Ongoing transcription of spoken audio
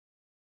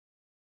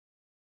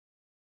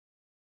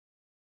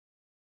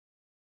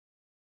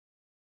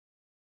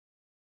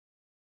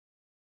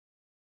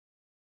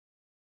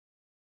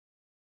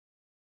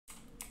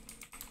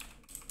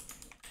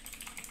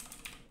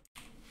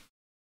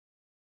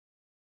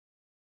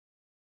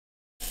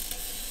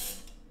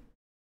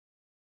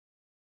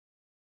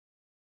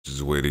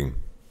Just waiting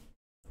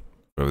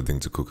for everything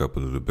to cook up a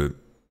little bit.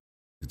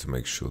 Need to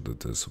make sure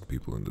that there's some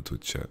people in the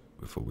Twitch chat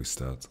before we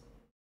start.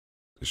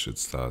 They should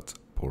start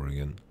pouring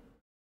in.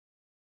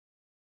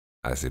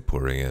 I say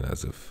pouring in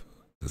as if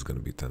there's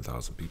gonna be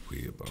 10,000 people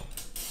here, but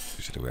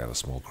usually we have a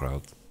small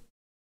crowd.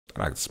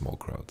 I like the small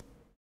crowd.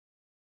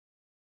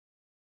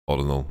 All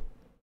in all,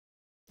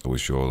 I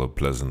wish you all a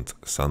pleasant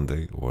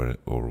Sunday or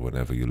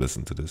whenever you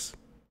listen to this.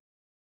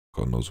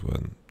 God knows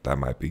when that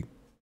might be.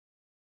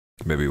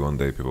 Maybe one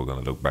day people are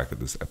gonna look back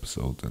at this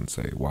episode and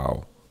say,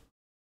 wow,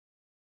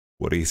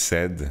 what he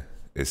said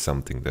is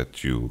something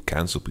that you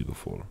cancel people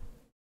for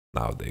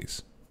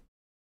nowadays.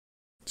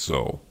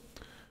 So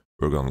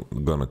we're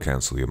gonna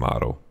cancel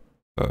Yamato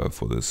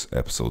for this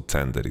episode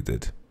 10 that he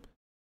did,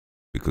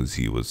 because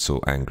he was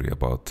so angry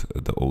about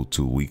the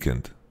O2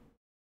 weekend.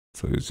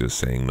 So he was just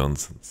saying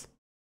nonsense.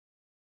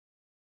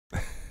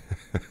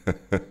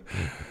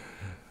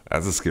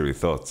 That's a scary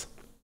thought,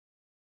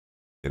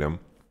 you know?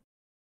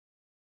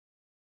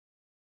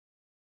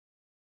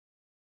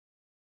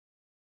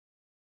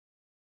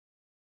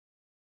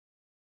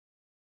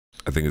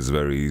 I think it's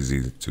very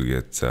easy to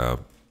get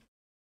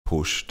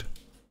pushed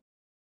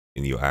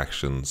in your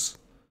actions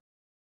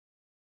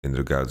in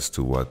regards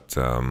to what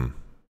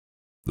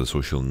the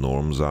social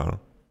norms are,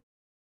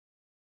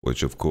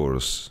 which of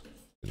course,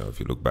 you know,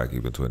 if you look back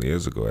even 20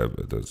 years ago,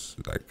 there's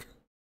like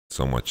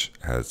so much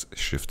has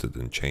shifted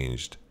and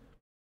changed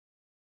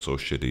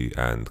socially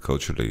and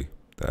culturally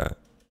that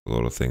a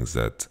lot of things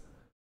that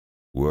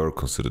were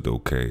considered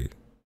okay,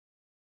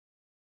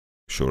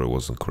 sure, it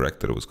wasn't correct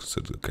that it was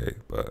considered okay,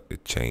 but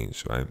it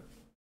changed, right?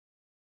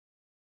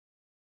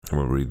 I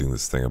remember reading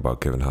this thing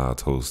about Kevin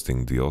Hart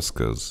hosting the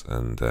Oscars,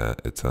 and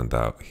it turned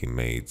out he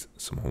made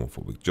some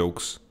homophobic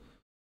jokes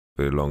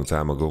a very long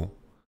time ago,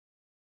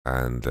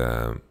 and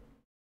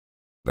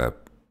that,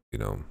 you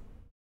know,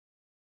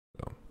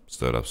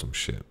 stirred up some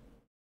shit.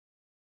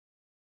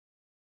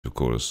 Of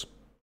course,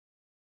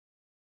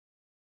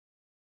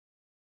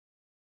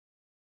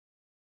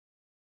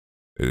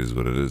 it is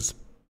what it is.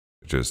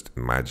 Just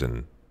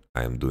imagine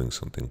I am doing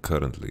something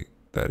currently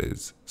that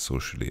is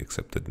socially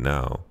accepted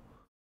now,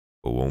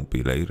 but won't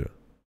be later.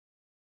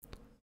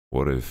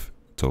 What if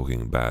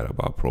talking bad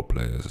about pro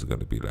players is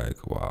going to be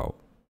like, wow,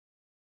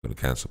 I'm going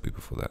to cancel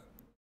people for that?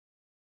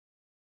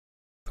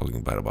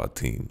 Talking bad about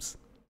teams,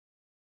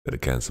 going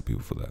to cancel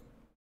people for that?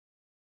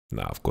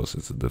 Nah, of course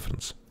it's a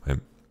difference, right?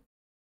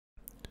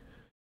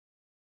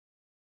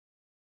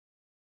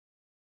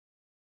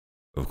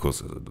 Of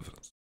course there's a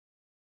difference.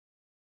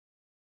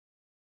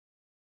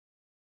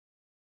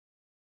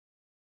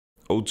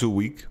 O2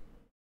 week.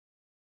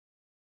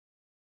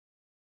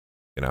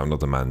 You know, I'm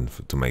not a man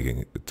for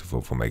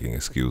making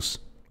excuse.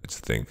 I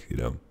just think, you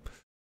know,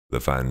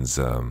 the fans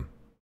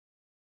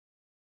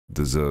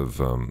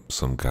deserve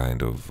some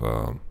kind of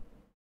you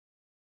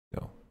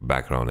know,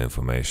 background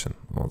information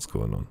on what's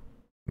going on.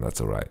 And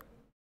that's all right.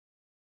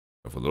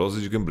 For those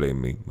that you can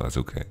blame me, that's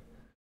okay.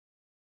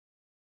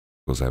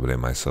 Because I blame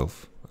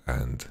myself,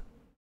 and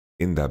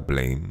in that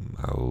blame,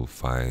 I will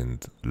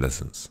find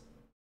lessons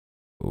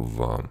of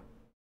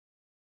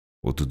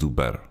what to do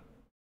better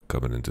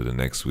coming into the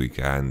next week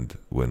and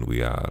when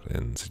we are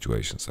in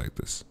situations like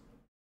this.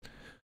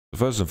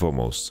 First and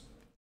foremost,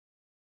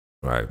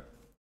 right,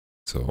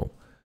 so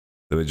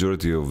the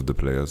majority of the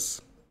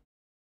players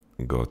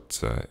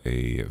got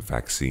a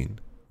vaccine,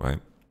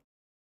 right?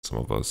 Some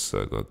of us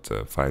got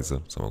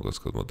Pfizer, some of us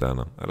got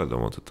Moderna. I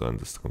don't want to turn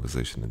this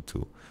conversation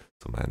into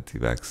some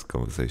anti-vax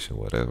conversation,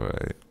 whatever,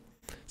 right?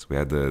 So we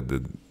had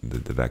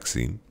the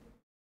vaccine,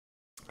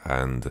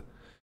 and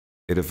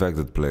it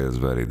affected players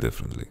very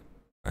differently.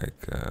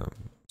 Like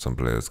some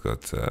players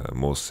got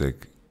more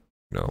sick.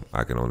 You know,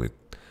 I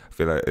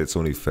feel like it's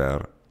only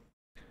fair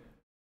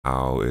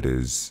how it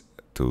is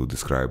to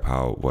describe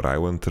what I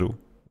went through.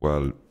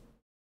 Well,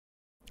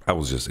 I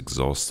was just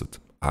exhausted.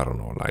 I don't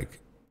know,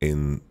 like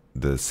in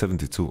the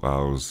 72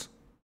 hours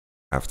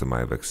after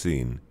my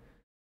vaccine,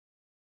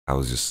 I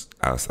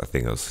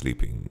think I was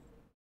sleeping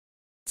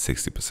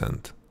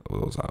 60%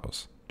 of those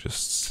hours,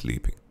 just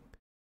sleeping.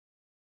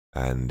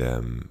 And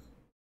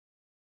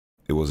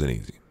it wasn't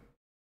easy.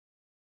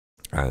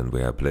 And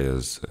we had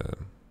players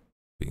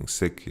being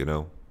sick, you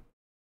know,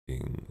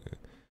 being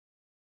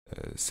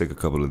sick a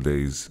couple of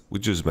days,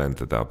 which just meant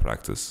that our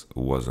practice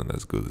wasn't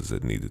as good as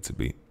it needed to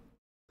be.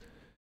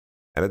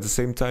 And at the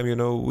same time, you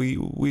know,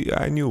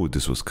 I knew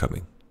this was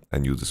coming. I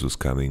knew this was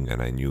coming,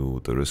 and I knew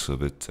the risks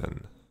of it.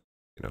 And,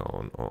 you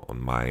know, on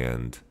my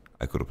end,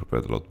 I could have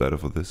prepared a lot better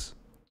for this.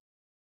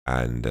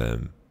 And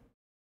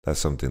that's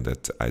something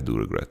that I do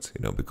regret,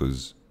 you know,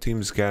 because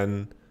teams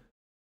can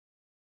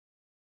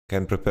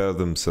prepare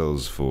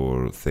themselves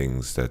for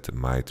things that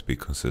might be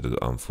considered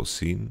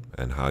unforeseen,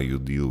 and how you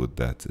deal with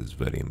that is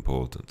very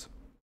important.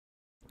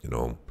 You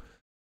know,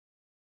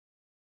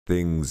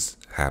 things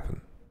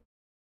happen.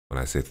 When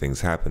I say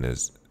things happen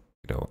is,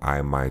 you know,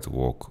 I might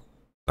walk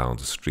down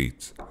the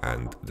street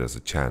and there's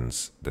a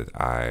chance that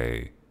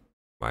I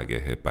might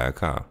get hit by a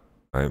car,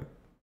 right?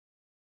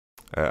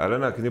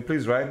 Alena, can you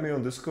please write me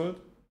on Discord?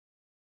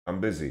 I'm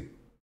busy.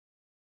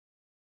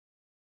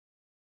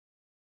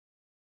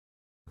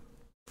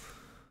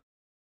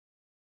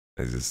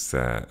 I just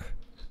I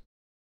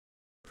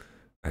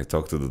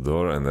talked to the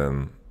door and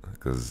then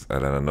because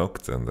Elena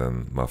knocked and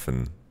then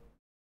Muffin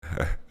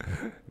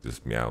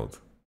just meowed.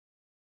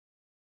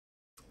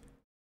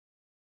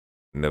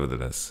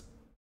 Nevertheless,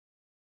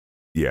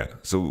 yeah.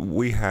 So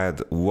we had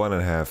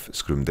 1.5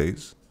 scrim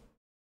days,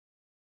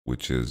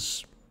 which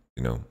is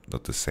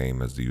not the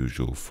same as the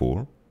usual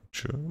 4.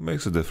 Sure,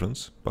 makes a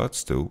difference, but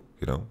still,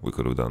 we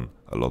could have done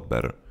a lot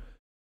better.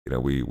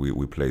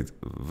 We played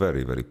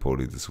very, very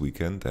poorly this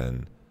weekend,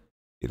 and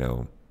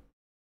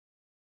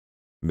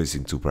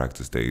missing 2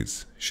 practice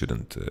days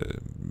shouldn't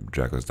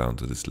drag us down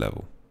to this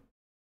level,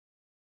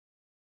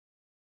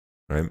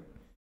 right?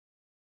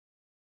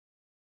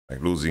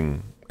 Like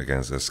losing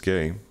against SK,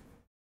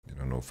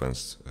 no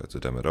offense to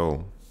them at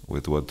all,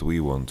 with what we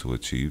want to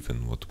achieve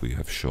and what we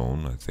have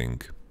shown, I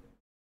think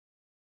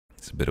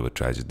it's a bit of a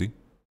tragedy,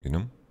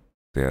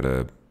 They had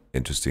a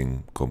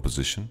interesting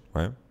composition,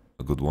 right?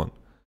 A good one.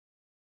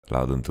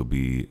 Allowed them to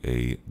be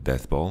a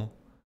death ball,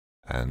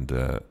 and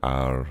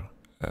our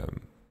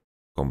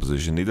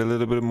composition need a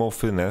little bit more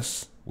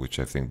finesse, which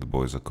I think the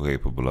boys are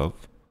capable of,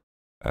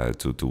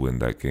 to win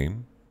that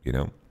game.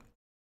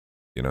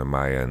 In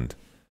my end,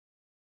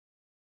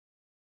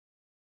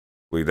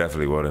 we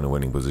definitely were in a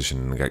winning position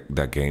in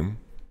that game,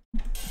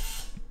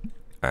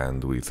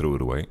 and we threw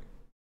it away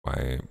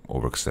by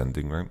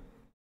overextending. Right,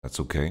 that's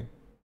okay,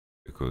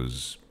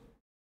 because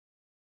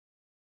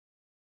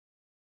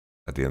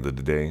at the end of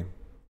the day,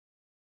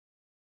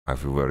 I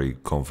feel very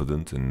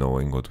confident in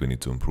knowing what we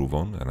need to improve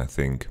on, and I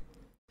think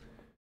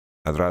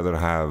I'd rather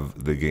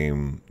have the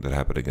game that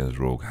happened against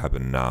Rogue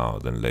happen now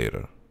than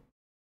later.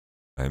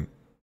 Right?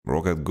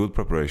 Rogue had good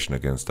preparation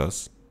against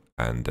us,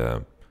 and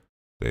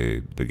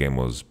the game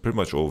was pretty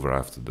much over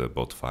after the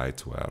bot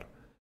fight, where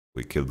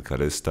we killed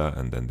Kalista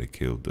and then they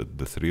killed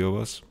the 3 of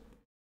us.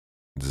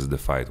 This is the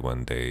fight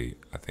when they,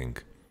 I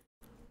think,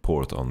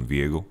 poured on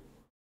Viego,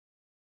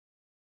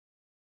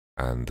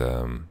 and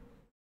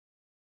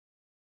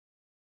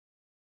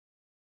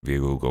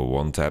Viego got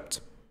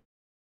 1-tapped.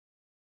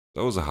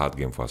 That was a hard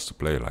game for us to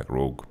play. Like,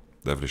 Rogue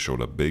definitely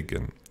showed up big,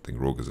 and I think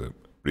Rogue is a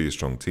really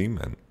strong team,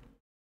 and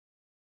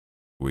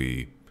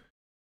we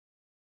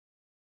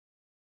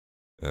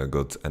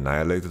got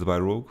annihilated by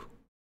Rogue.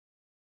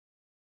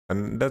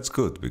 And that's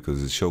good,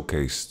 because it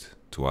showcased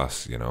to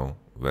us,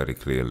 very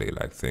clearly,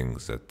 like,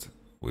 things that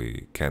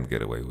we can't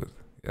get away with,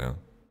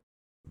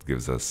 It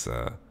gives us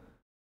a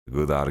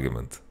good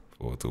argument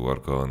to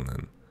work on,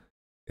 and,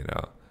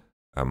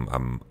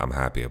 I'm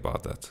happy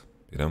about that,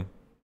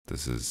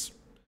 This is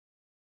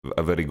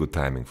a very good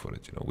timing for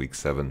it, week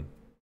 7,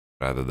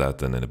 rather that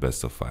than in a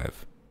best of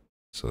 5.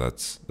 So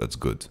that's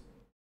good.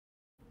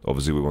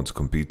 Obviously, we want to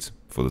compete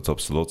for the top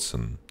slots,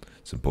 and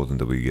it's important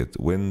that we get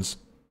wins.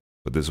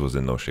 But this was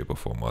in no shape or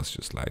form us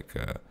just like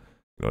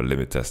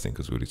limit testing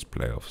because we reached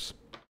playoffs.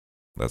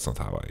 That's not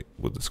how I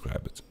would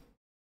describe it.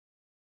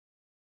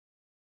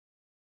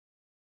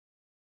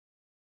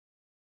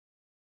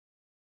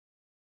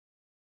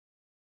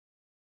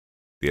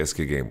 The SK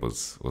game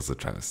was a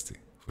travesty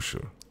for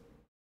sure.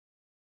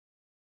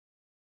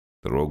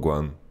 The Rogue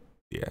one,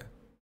 yeah,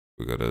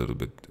 we got a little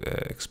bit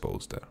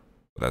exposed there,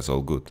 but that's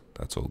all good.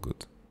 That's all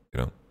good.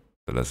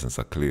 The lessons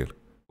are clear.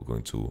 We're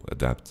going to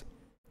adapt.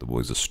 The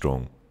boys are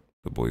strong.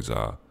 The boys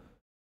are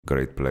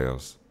great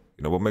players.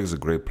 What makes a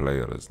great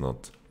player is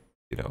not,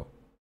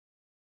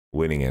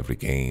 winning every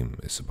game.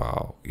 It's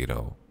about,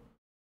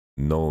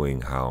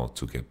 knowing how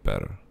to get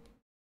better.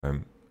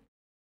 Right?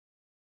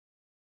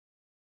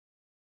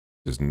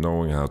 Just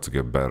knowing how to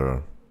get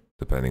better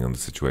depending on the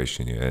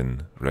situation you're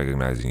in,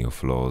 recognizing your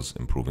flaws,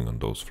 improving on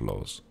those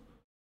flaws.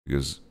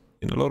 Because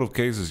in a lot of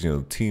cases,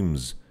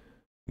 teams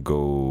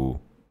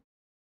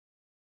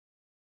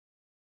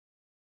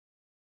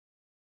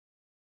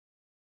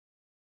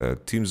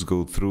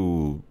go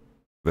through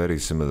very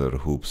similar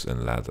hoops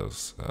and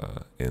ladders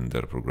in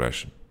their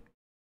progression.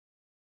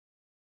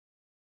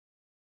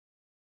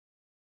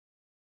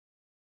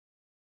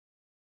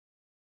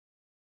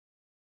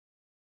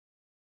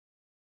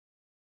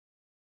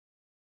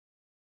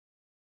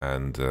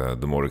 And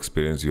the more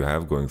experience you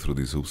have going through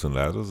these hoops and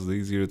ladders, the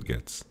easier it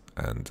gets.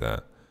 And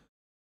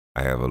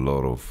I have a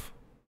lot of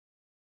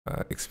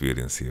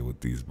experience here with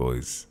these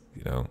boys.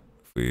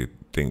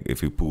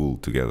 If we pull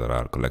together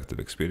our collective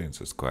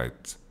experience, it's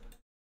quite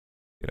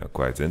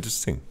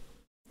interesting.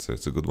 So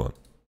it's a good one.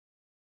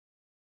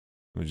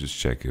 Let me just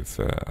check if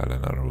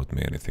Alena wrote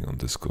me anything on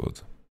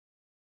Discord.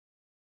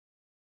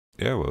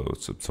 Yeah, well,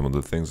 some of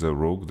the things that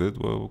Rogue did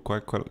were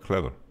quite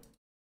clever.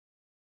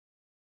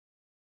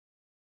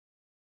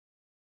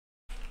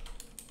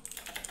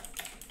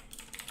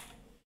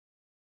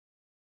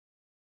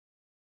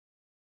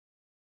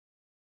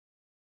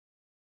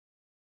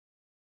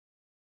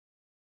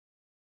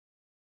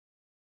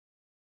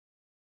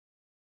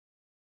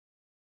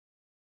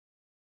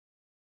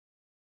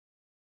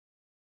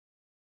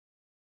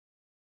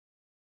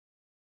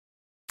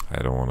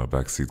 I don't want a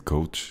backseat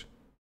coach.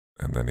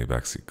 and then he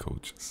backseat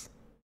coaches.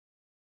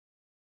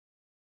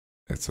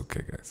 It's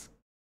okay, guys.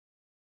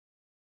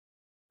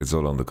 It's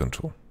all under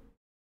control.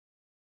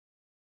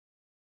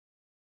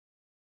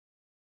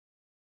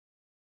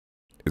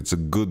 It's a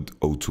good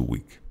O2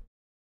 week.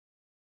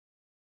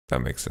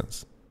 That makes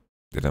sense.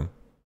 You know?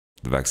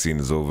 The vaccine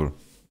is over.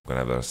 We're gonna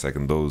have our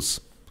second dose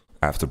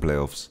after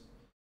playoffs.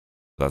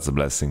 That's a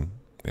blessing,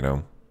 you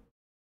know?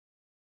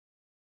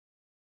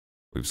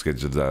 We've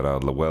scheduled that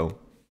out well.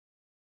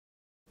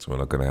 So we're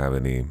not gonna have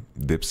any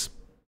dips.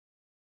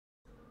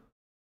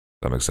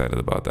 I'm excited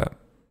about that.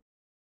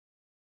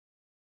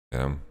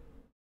 Yeah.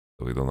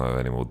 So we don't have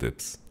any more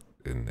dips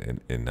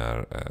in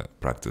our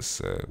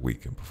practice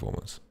week in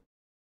performance.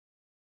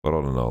 But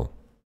all in all,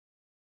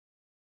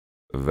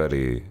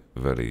 very,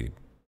 very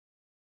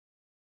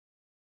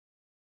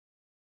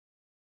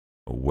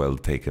well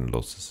taken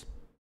losses.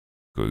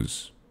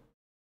 Because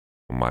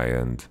on my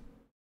end,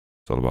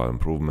 it's all about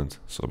improvement.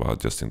 It's all about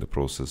adjusting the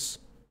process.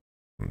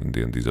 And in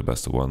the end, these are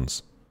best of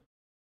ones.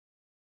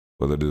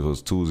 Whether it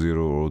was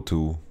 2-0 or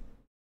 2,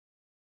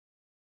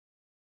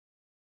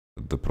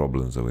 the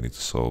problems that we need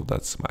to solve,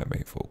 that's my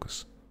main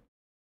focus.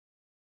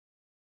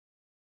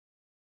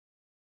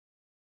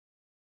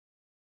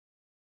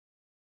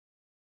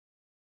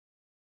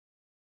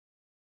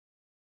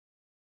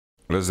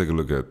 Let's take a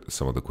look at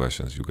some of the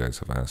questions you guys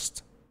have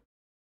asked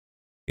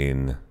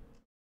on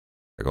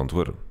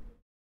Twitter.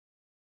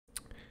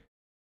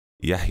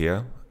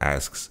 Yahya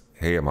asks,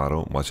 "Hey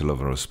Yamato, much love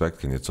and respect.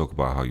 Can you talk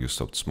about how you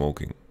stopped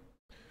smoking?"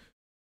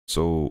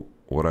 So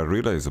what I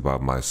realized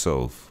about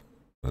myself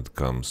when it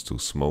comes to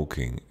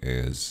smoking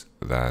is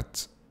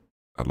that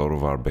a lot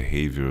of our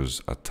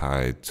behaviors are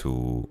tied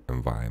to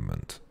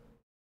environment.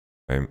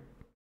 Right?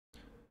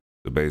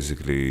 So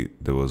basically,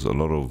 there was a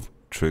lot of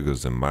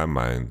triggers in my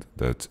mind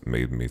that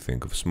made me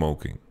think of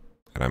smoking,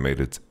 and I made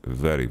it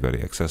very,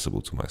 very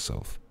accessible to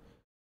myself,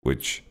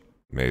 which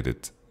made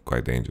it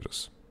quite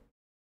dangerous.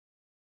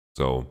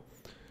 So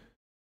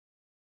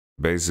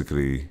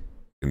basically,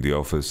 in the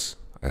office,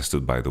 I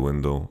stood by the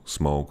window,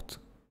 smoked,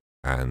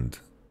 and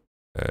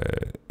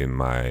in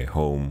my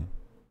home,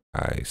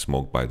 I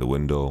smoked by the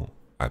window.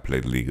 I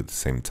played League at the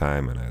same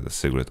time, and I had a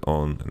cigarette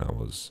on, and I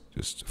was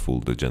just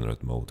full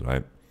degenerate mode,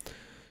 right?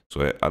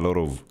 So a lot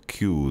of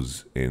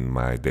cues in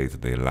my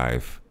day-to-day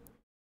life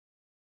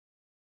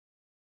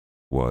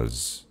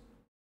was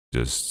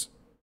just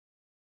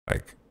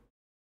like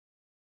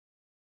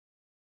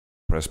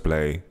press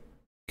play,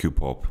 cue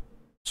pop,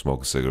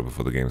 smoke a cigarette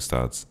before the game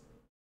starts,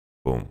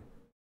 boom.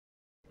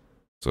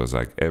 So it's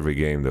like every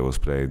game that was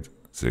played,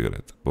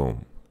 cigarette,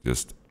 boom.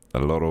 Just a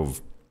lot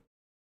of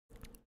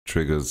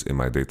triggers in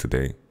my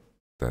day-to-day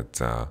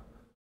that,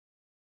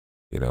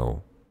 you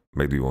know,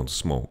 made me want to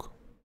smoke.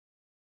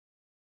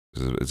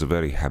 It's a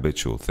very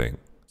habitual thing.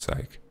 It's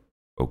like,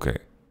 okay,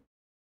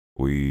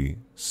 we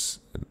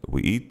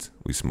eat,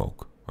 we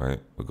smoke,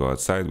 right? We go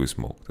outside, we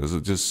smoke. There's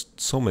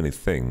just so many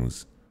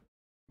things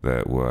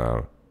that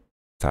were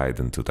tied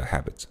into the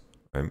habit,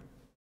 right?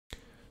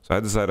 So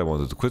I decided I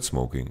wanted to quit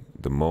smoking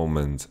the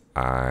moment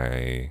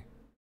I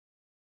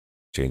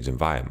changed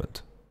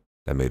environment.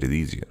 That made it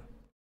easier.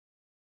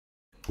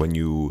 When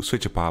you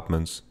switch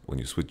apartments, when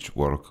you switch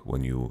work,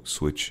 when you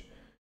switch,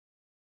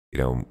 you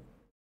know,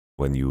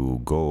 when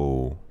you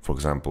go, for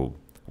example,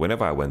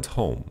 whenever I went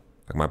home,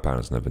 like my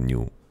parents never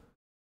knew.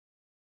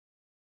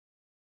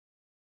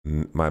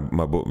 My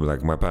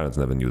parents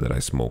never knew that I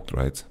smoked,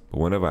 right? But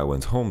whenever I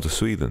went home to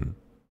Sweden,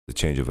 the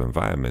change of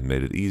environment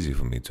made it easy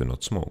for me to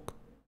not smoke.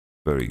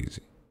 Very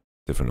easy.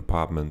 Different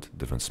apartment,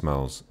 different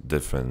smells,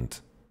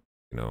 different,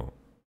 you know,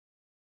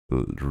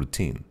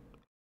 routine.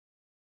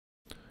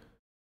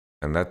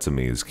 And that to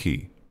me is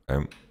key.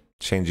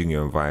 Changing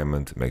your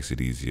environment makes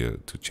it easier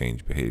to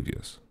change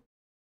behaviors.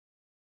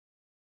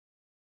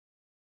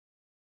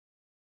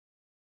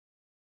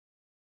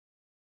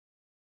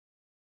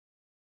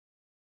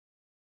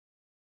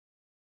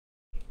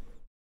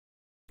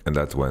 And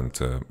that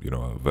went, you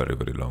know, a very,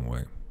 very long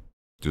way.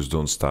 Just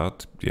don't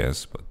start,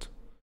 yes, but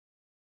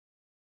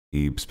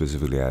he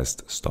specifically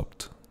asked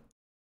stopped.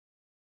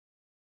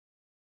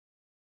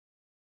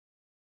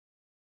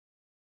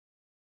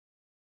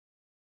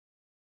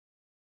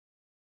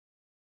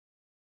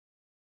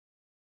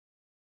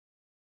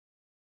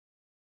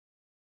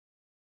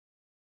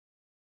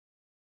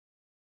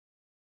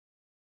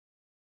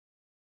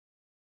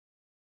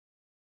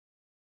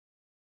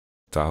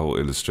 Tahoe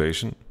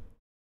illustration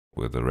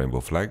with a rainbow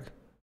flag.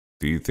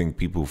 Do you think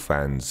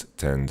fans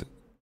tend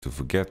to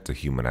forget the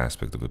human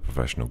aspect of a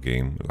professional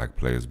game, like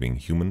players being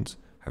humans,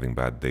 having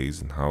bad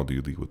days, and how do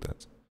you deal with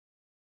that?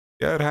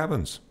 Yeah, it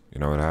happens. You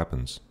know, it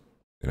happens.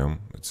 You know,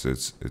 it's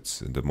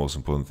the most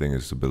important thing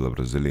is to build up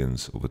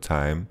resilience over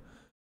time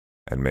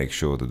and make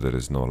sure that there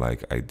is no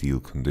like ideal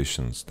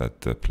conditions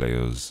that the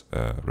players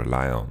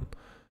rely on.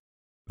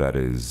 That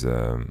is,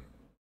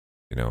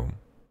 you know,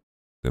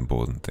 the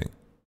important thing.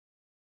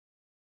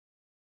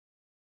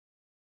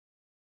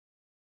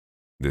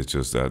 It's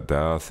just that there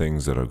are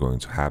things that are going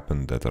to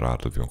happen that are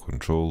out of your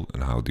control,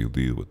 and how do you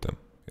deal with them?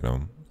 You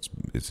know,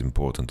 It's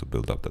important to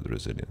build up that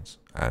resilience.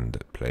 And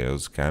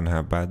players can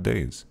have bad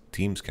days.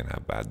 Teams can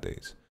have bad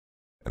days.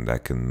 And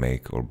that can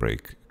make or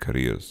break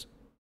careers.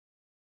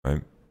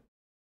 Right?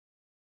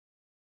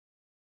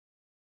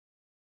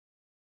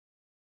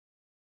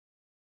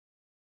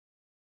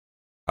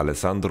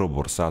 Alessandro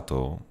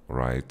Borsato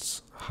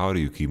writes, how do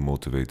you keep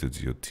motivated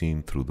your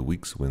team through the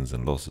weeks, wins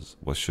and losses?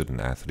 What should an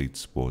athlete,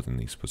 sport and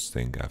esports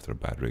think after a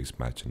bad race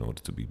match in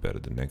order to be better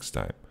the next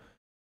time?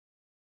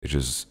 It's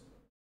just,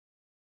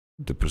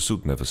 the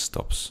pursuit never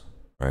stops,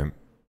 right?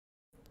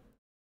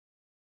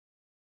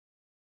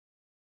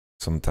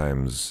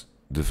 Sometimes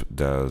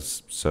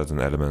there's certain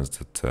elements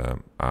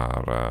that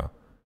are,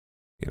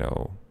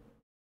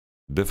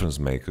 difference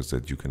makers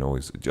that you can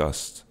always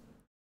adjust.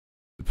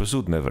 The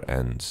pursuit never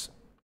ends.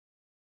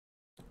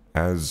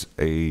 As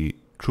a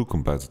true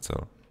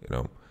competitor,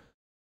 in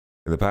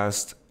the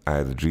past, I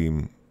had a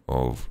dream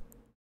of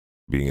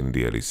being in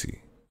the LEC,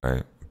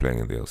 right? Playing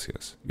in the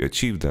LCS. You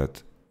achieve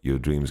that, your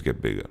dreams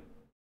get bigger.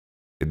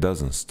 It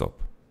doesn't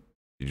stop.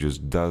 It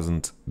just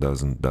doesn't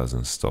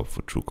stop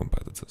for true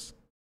competitors.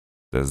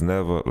 There's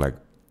never,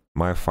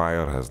 my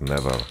fire has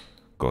never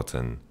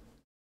gotten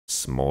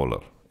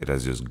smaller. It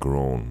has just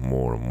grown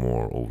more and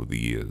more over the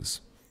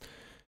years.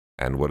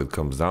 And what it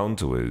comes down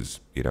to is,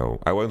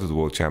 I went to the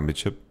World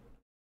Championship.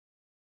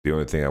 The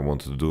only thing I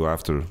wanted to do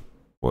after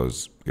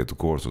was get to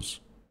quarters,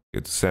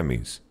 get to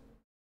semis,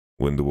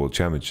 win the World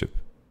Championship,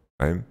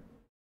 right?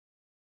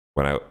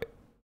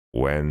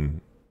 When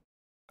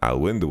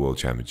I'll win the World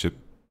Championship,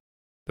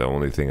 the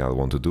only thing I'll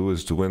want to do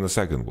is to win the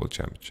second World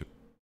Championship.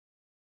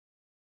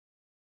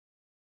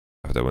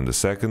 After I win the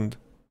second,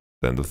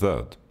 then the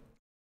third,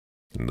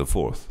 then the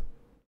fourth.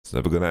 It's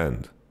never gonna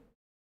end.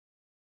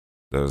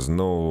 There's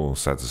no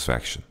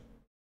satisfaction.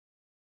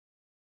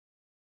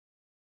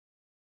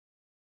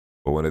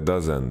 But when it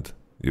does end,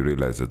 you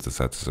realize that the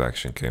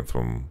satisfaction came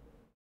from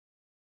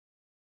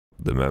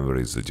the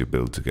memories that you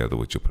build together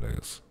with your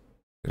players.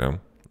 And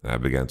I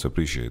began to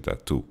appreciate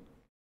that too.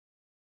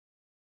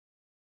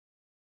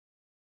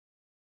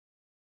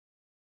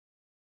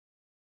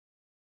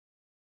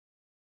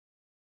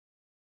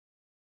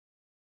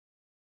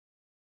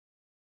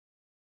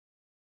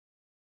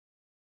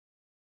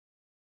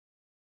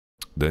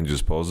 Then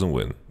just pause and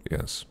win.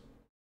 Yes,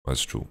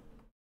 that's true.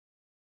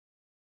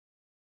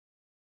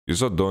 You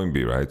saw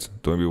Doinby, right?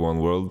 Doinby won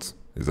Worlds.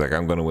 He's like,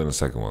 I'm gonna win a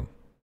second one.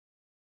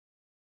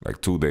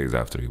 2 days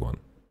after he won.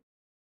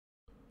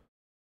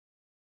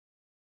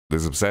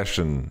 This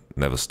obsession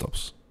never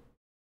stops.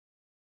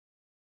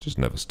 Just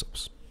never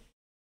stops.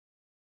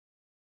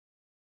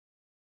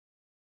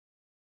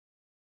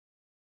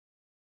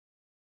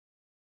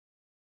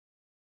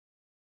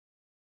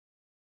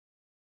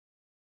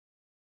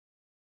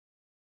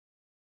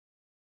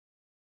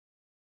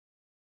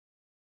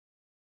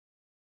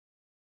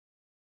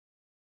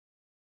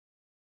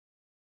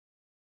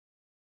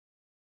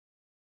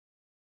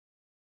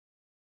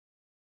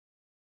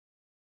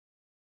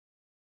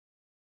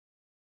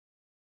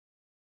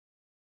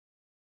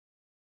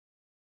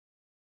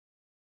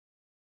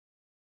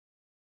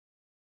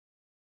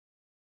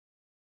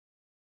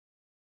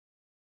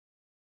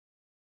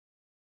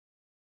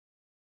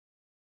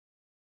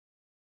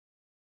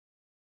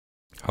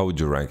 How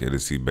would you rank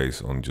LEC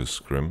based on just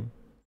scrim?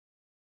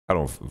 I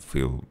don't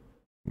feel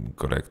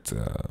correct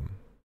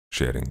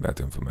sharing that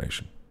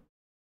information.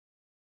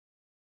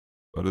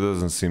 But it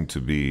doesn't seem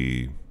to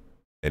be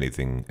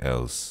anything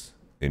else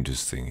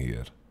interesting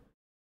here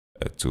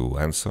to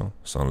answer.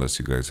 So unless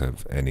you guys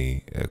have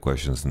any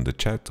questions in the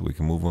chat, we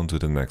can move on to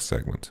the next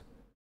segment.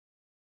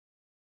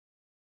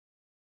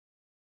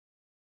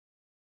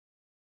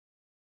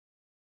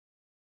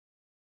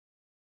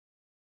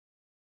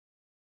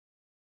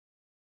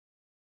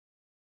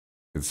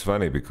 It's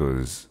funny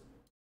because,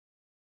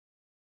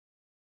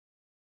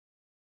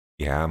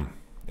 yeah,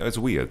 it's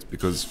weird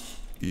because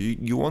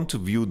you want to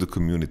view the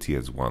community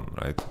as one,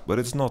 right? But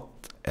it's not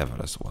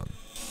ever as one.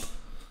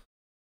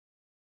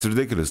 It's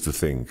ridiculous to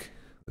think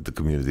that the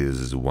community is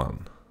as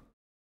one.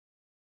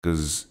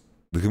 Because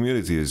the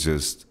community is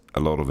just a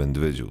lot of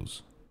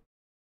individuals.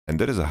 And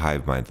there is a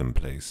hive mind in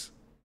place.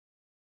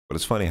 But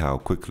it's funny how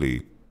quickly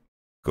it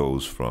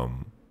goes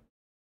from,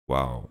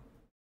 wow,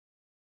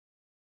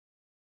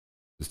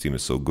 this team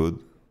is so good,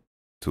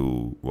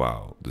 to,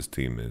 wow, this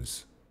team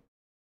is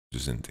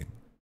just inting.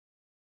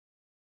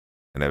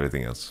 And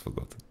everything else is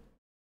forgotten.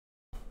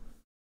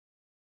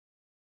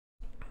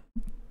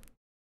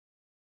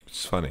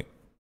 It's funny.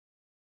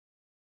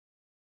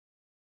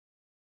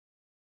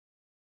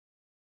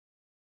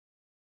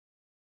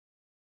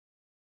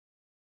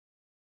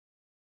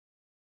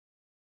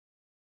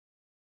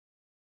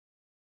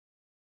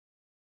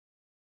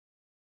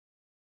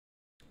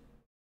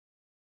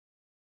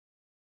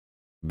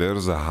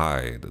 There's a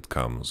high that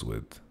comes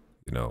with,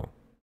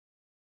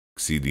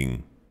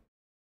 exceeding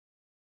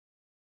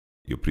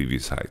your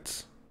previous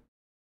heights.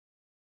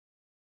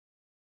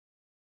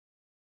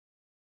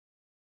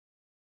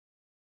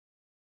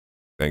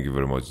 Thank you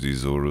very much,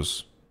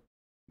 Dizosaurus.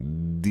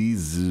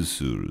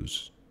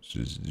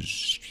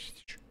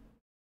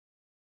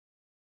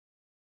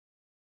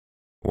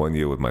 1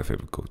 year with my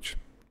favorite coach.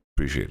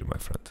 Appreciate it, my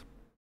friend.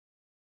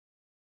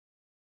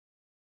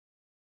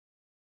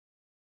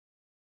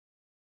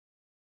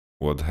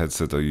 What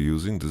headset are you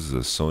using? This is a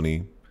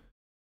Sony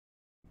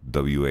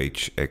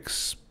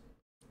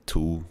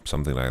WHX2,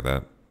 something like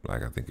that.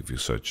 Like, I think if you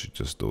search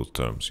just those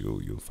terms,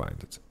 you'll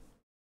find it.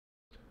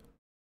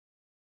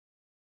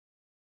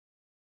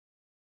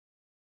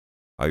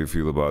 How you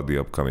feel about the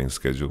upcoming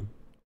schedule?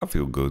 I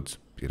feel good.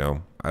 You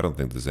know, I don't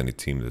think there's any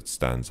team that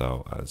stands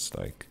out as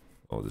like,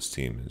 oh, this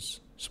team is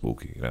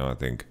spooky. You know, I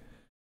think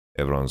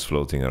everyone's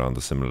floating around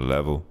a similar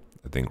level.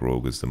 I think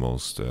Rogue is the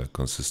most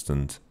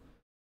consistent,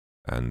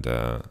 and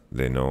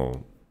they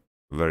know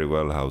very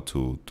well how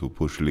to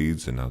push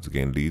leads and how to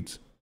gain leads.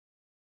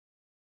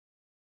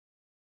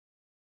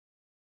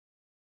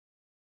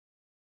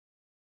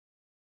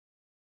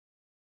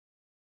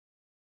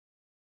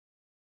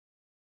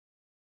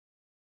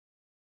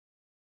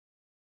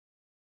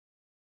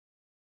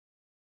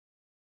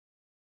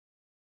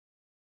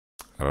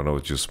 I don't know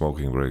what you're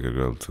smoking, Breaker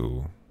Girl,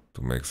 to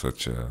make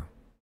such an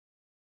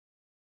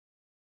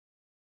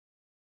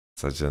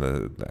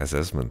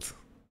assessment.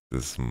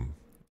 This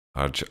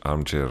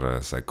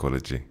armchair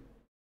psychology.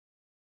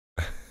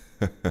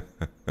 But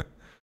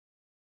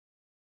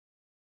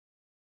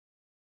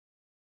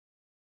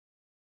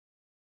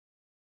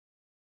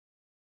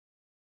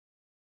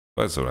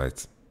it's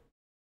alright.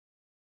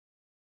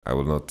 I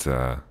will not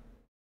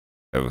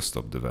ever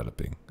stop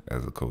developing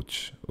as a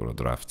coach or a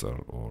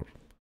drafter or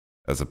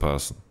as a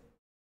person.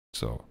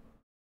 So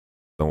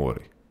don't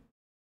worry.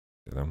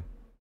 You know?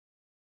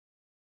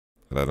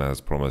 Lana has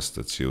promised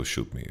that she'll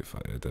shoot me if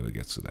it ever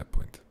gets to that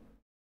point.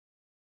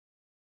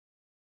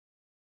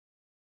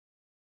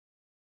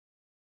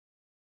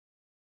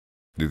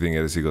 Do you think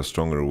LSE got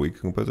stronger or weaker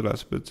compared to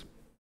last bit?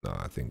 No,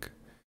 I think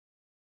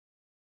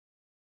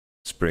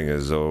spring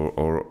is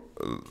or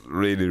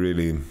really,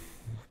 really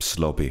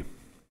sloppy.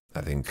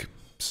 I think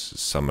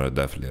summer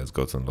definitely has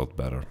gotten a lot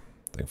better.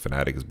 I think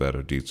Fnatic is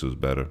better, G2 is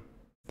better,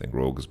 I think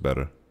Rogue is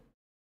better.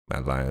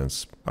 Mad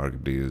Lions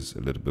arguably is a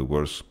little bit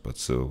worse, but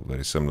still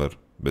very similar.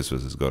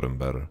 Biswas has gotten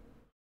better.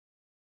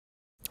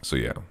 So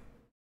yeah,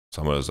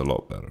 summer is a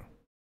lot better.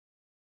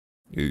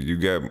 You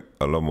get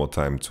a lot more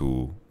time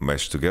to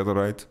mesh together,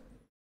 right?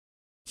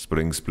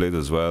 Spring split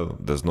as well.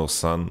 There's no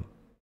sun.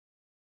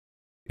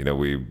 You know,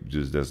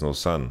 there's no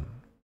sun.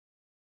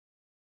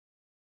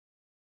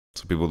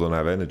 So people don't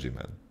have energy,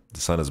 man. The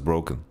sun is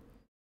broken.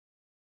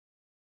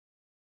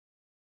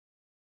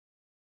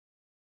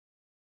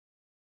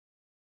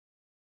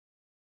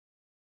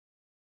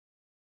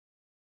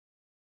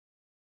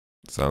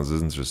 Sounds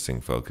interesting,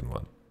 Falcon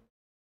One.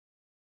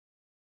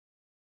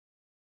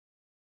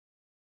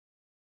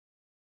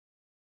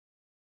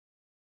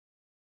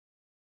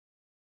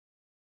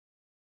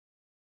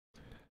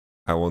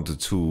 I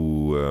wanted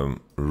to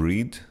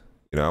read.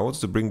 You know, I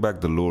wanted to bring back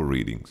the lore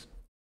readings.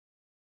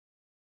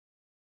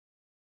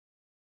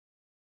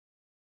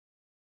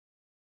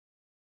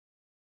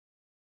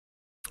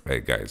 Hey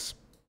guys,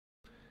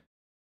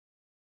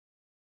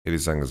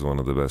 Irisang is one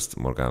of the best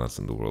Morganas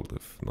in the world,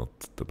 if not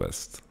the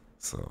best.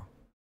 So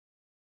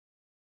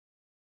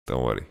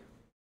don't worry.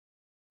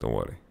 Don't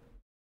worry.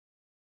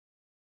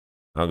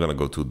 I'm not gonna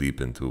go too deep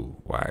into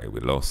why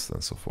we lost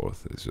and so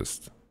forth. It's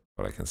just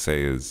what I can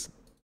say is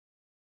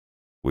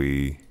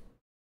we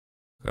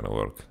gonna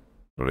work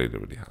really,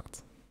 really hard.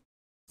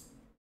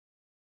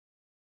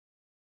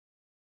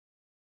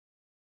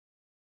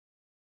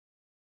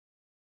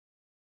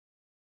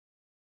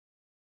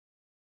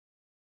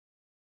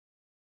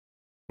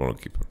 Chrono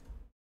Keeper.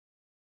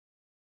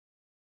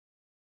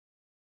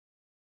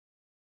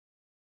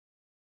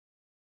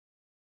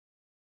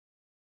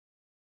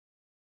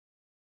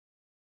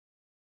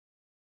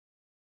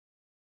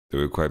 They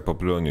were quite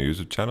popular on your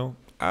YouTube channel.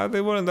 They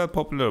weren't that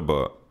popular,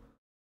 but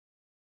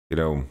you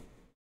know,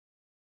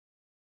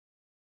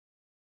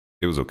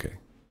 it was okay.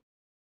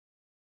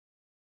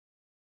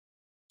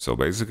 So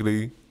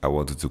basically, I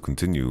wanted to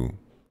continue.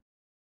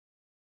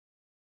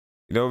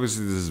 You know,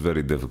 obviously, this is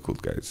very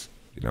difficult, guys.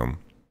 You know,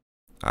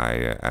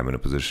 I am in a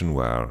position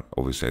where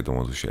obviously I don't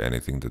want to share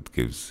anything that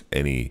gives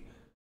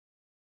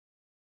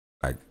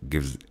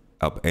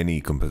up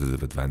any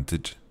competitive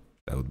advantage.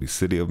 That would be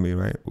silly of me,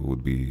 right? It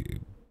would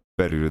be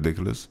very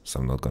ridiculous. So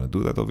I'm not gonna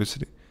do that,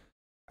 obviously.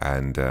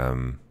 And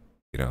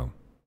you know,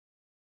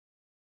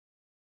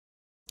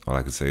 all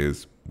I can say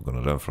is we're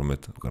gonna learn from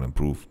it. We're gonna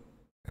improve,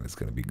 and it's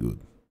gonna be good.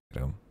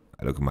 You know,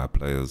 I look at my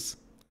players.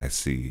 I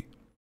see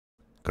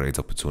great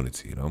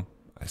opportunity. You know,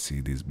 I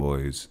see these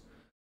boys.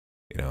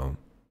 You know,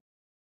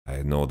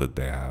 I know that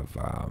they have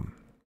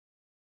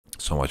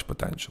so much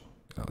potential.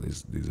 You know,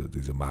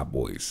 these are my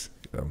boys.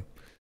 You know,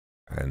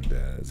 and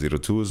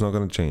 0-2 is not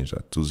gonna change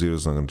that. 2-0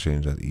 is not gonna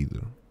change that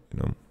either. You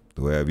know,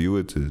 the way I view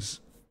it is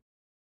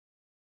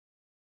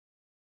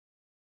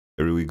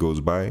every week goes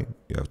by,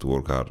 you have to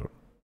work harder.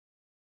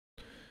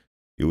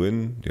 You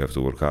win, you have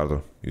to work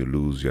harder. You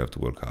lose, you have to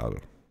work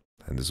harder.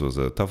 And this was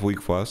a tough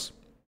week for us.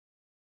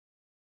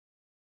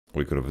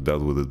 We could have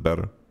dealt with it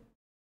better.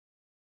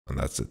 And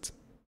that's it.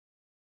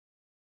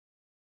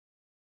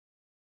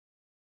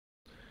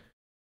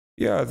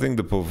 Yeah, I think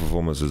the poor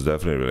performance is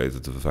definitely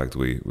related to the fact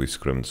we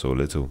scrimmed so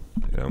little,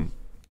 you know.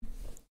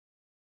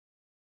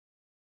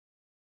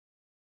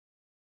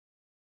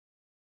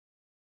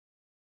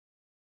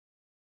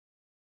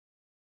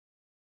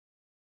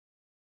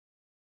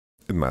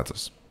 It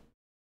matters.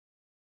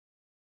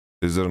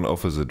 Is there an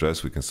office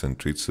address we can send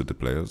treats to the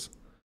players?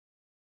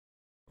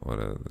 What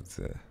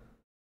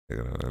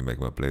you're gonna make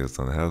my players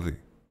unhealthy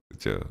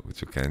with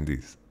your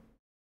candies.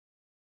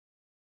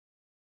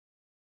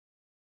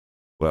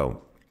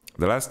 Well,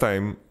 the last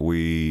time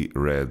we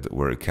read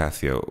where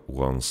Cathia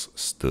once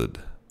stood,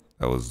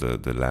 that was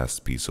the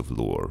last piece of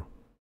lore.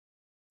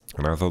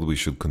 And I thought we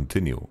should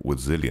continue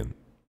with Zilean.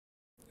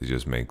 It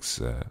just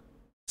makes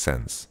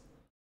sense.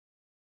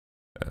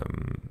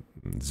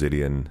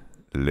 Zilean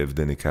lived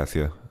in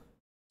Icathia,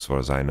 as far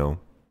as I know.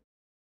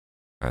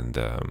 And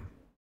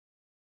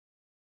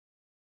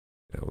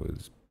we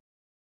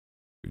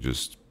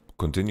just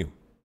continue.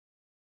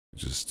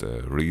 Just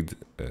read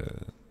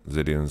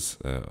Zilean's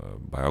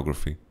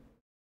biography.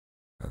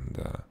 And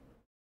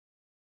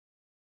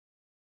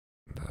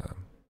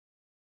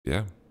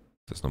yeah,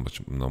 there's not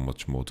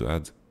much more to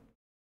add.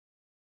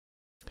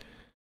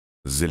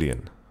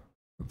 Zilean,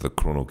 the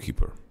Chrono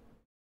Keeper.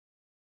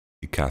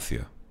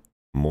 Icathia,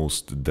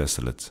 most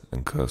desolate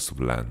and cursed of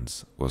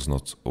lands, was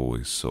not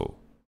always so.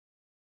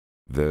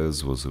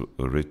 Theirs was a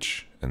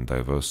rich and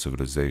diverse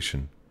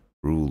civilization,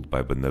 ruled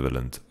by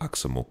benevolent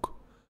Aksamuk,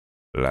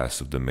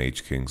 last of the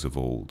mage kings of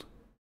old.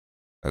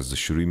 As the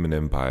Shuriman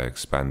Empire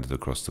expanded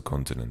across the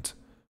continent,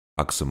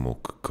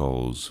 Aksamuk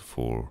calls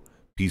for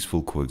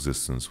peaceful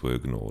coexistence were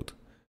ignored,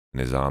 and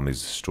his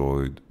armies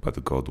destroyed by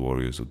the god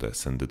warriors of the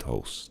ascended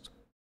host.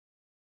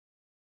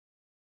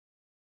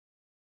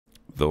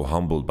 Though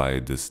humbled by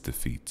this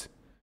defeat,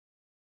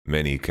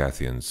 many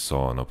Icathians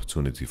saw an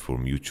opportunity for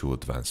mutual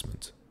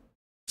advancement,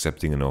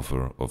 accepting an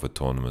offer of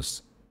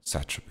autonomous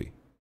satrapy.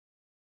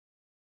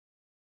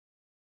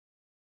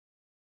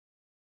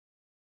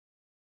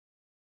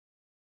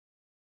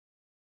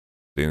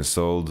 They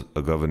installed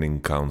a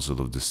governing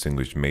council of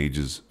distinguished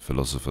mages,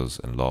 philosophers,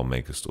 and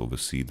lawmakers to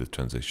oversee the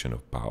transition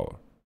of power.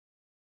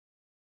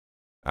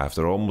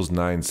 After almost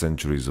 9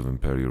 centuries of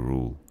imperial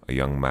rule, a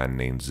young man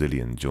named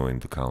Zilean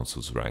joined the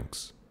council's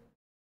ranks.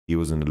 He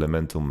was an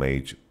elemental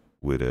mage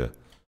with a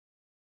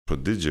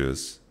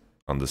prodigious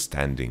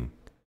understanding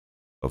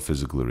of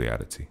physical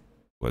reality,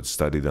 who had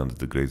studied under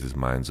the greatest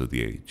minds of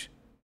the age,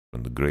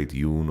 from the great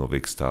Yoon of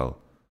Ixtal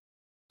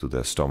to the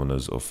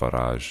astronomers of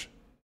Faraj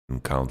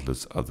and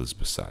countless others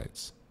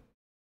besides.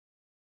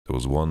 There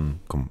was one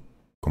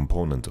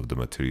component of the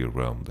material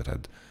realm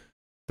that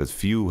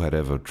few had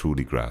ever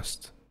truly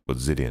grasped, but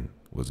Zilean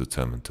was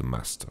determined to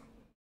master.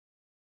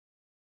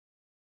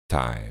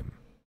 Time.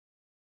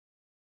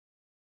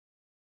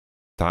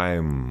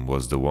 Time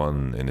was the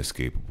one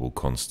inescapable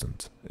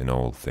constant in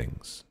all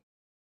things.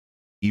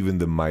 Even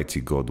the mighty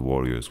god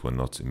warriors were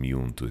not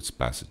immune to its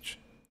passage,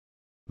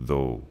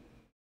 though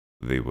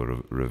they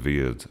were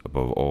revered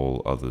above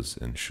all others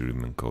in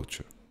Shuriman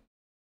culture.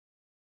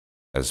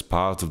 As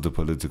part of the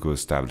political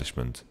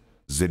establishment,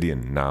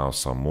 Zilean now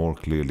saw more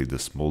clearly the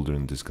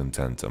smoldering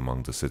discontent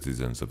among the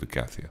citizens of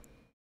Icathia.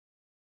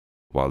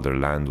 While their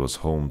land was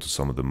home to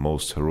some of the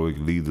most heroic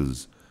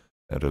leaders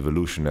and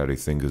revolutionary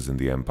thinkers in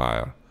the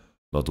empire,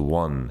 not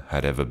one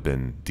had ever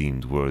been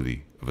deemed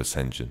worthy of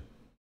ascension.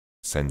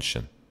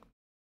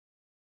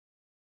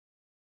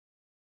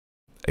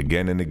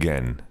 Again and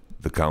again,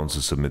 the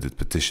council submitted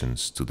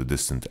petitions to the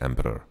distant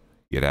emperor,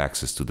 yet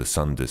access to the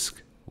sun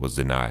disk was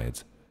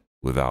denied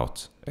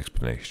without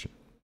explanation.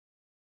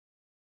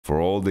 For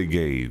all they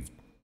gave,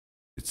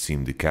 it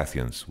seemed the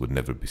Cathians would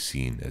never be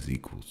seen as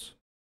equals.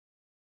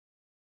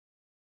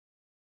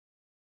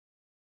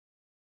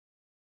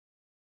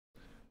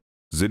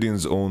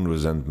 Zilean's own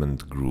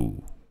resentment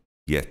grew,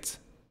 yet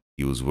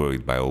he was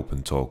worried by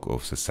open talk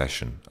of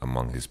secession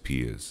among his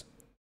peers.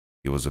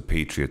 He was a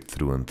patriot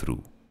through and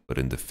through, but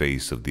in the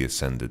face of the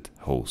ascended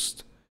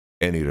host,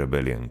 any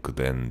rebellion could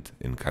end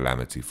in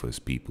calamity for his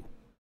people.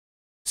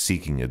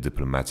 Seeking a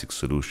diplomatic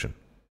solution,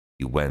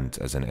 he went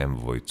as an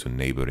envoy to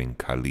neighboring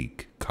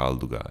Kalik,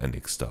 Kalduga, and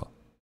Ixtal.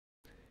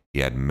 He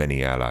had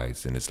many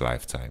allies in his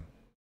lifetime.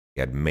 He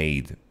had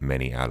made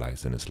many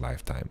allies in his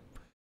lifetime,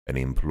 and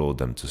he implored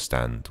them to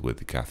stand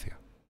with Icathia.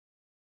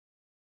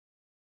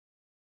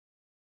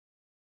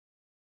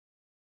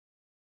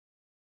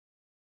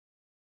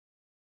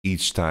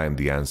 Each time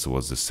the answer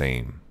was the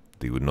same: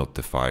 they would not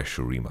defy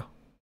Shurima.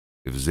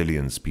 If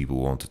Zilean's people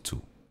wanted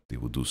to, they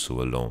would do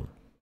so alone.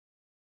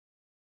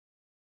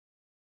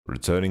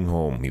 Returning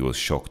home, he was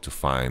shocked to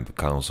find the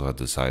council had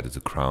decided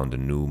to crown a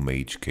new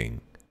mage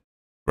king.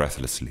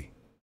 Breathlessly,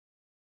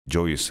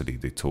 joyously,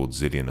 they told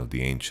Zilean of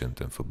the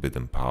ancient and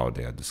forbidden power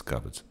they had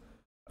discovered,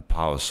 a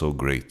power so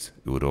great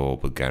it would all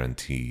but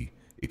guarantee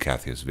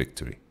Icathia's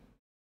victory.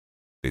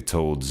 They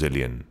told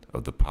Zilean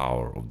of the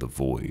power of the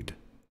void.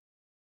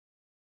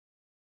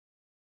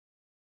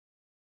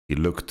 He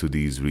looked to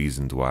these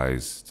reasoned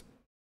wise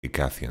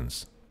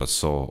Icathians, but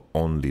saw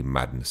only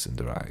madness in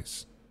their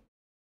eyes.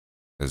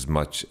 As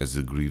much as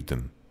it grieved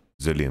them,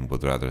 Zilean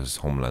would rather his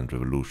homeland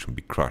revolution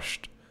be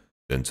crushed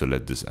than to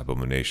let this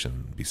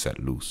abomination be set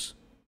loose.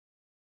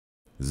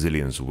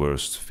 Zilean's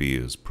worst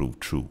fears proved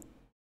true.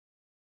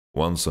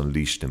 Once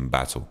unleashed in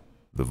battle,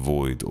 the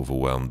void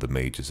overwhelmed the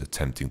mages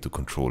attempting to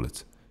control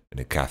it, and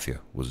Icathia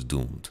was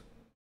doomed.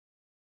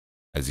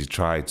 As he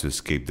tried to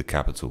escape the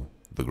capital,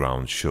 the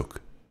ground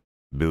shook,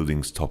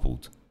 buildings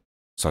toppled.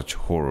 Such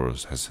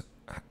horrors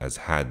as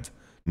had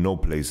no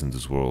place in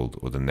this world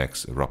or the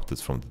next erupted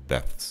from the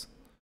depths,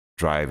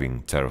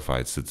 driving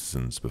terrified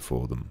citizens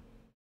before them.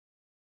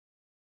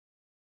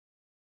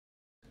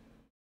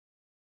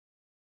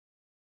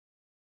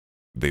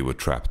 They were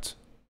trapped.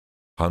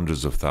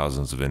 Hundreds of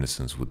thousands of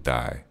innocents would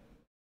die.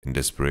 In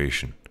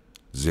desperation,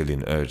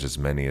 Zilean urged as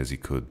many as he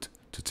could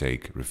to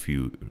take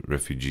refuge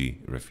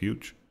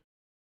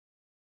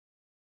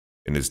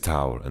in his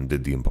tower and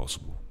did the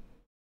impossible.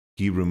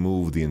 He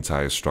removed the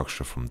entire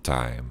structure from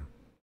time.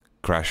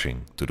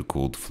 Crashing to the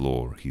cold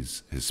floor,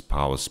 his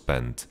power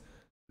spent,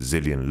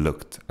 Zilean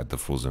looked at the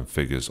frozen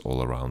figures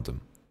all around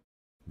him.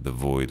 The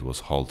void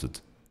was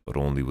halted, but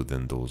only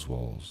within those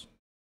walls.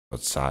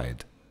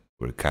 Outside,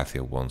 where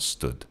Icathia once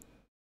stood,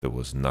 there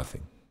was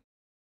nothing.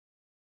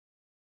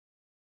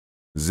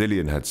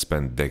 Zilean had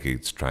spent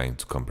decades trying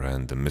to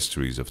comprehend the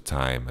mysteries of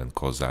time and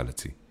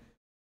causality,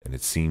 and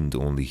it seemed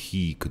only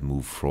he could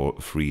move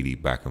freely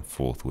back and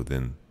forth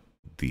within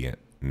the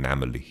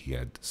anomaly he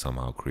had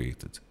somehow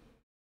created.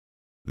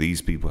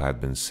 These people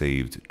had been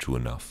saved true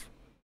enough.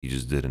 He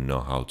just didn't know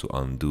how to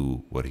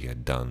undo what he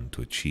had done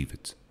to achieve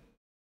it.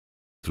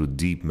 Through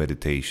deep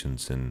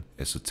meditations and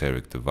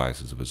esoteric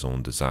devices of his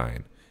own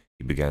design,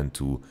 he began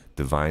to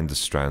divine the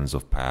strands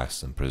of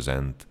past and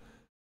present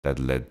that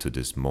led to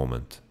this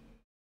moment.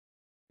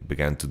 He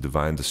began to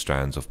divine the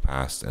strands of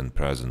past and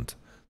present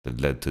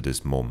that led to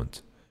this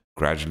moment,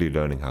 gradually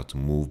learning how to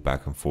move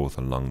back and forth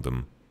along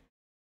them,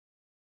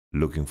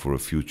 looking for a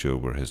future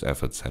where his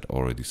efforts had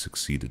already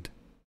succeeded.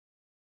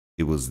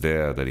 It was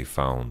there that he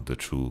found the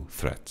true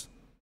threat,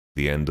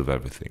 the end of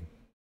everything,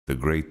 the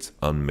great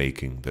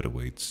unmaking that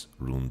awaits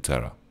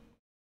Runeterra.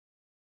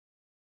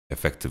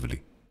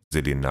 Effectively,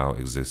 Zilean now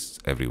exists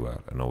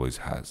everywhere and always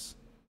has.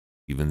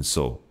 Even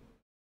so,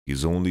 he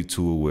is only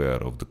too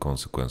aware of the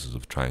consequences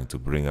of trying to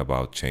bring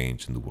about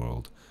change in the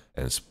world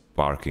and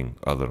sparking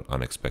other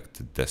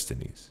unexpected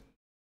destinies,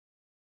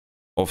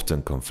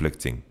 often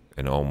conflicting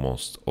and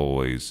almost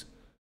always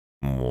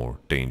more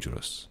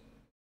dangerous.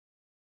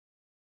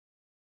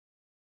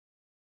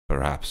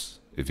 Perhaps,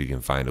 if he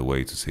can find a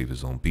way to save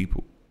his own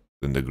people,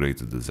 then the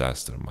greater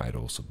disaster might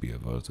also be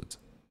averted.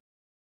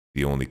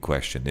 The only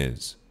question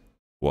is,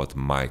 what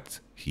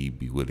might he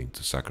be willing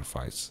to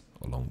sacrifice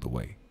along the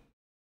way?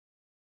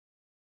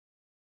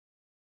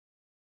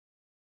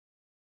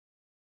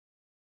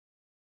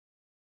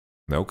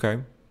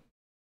 Okay.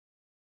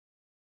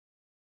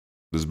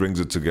 This brings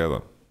it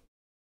together.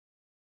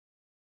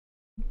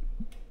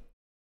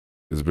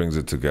 This brings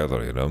it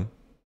together, you know?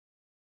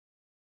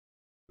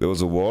 There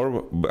was a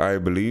war, I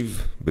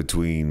believe,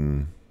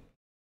 between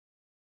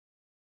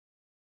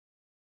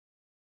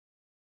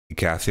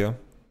Icathia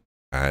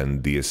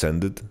and the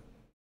Ascended,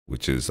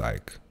 which is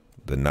like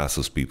the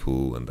Nasus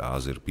people and the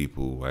Azir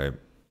people, right?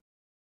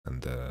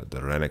 And the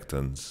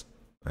Renekton's,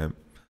 right?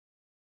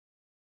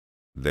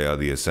 They are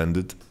the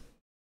Ascended.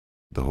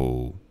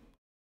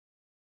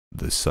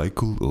 The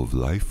cycle of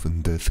life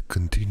and death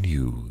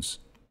continues.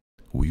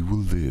 We will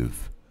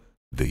live,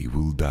 they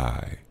will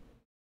die.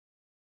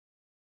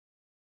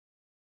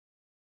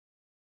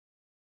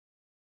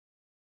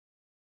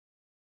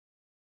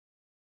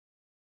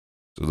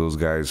 So those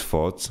guys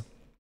fought,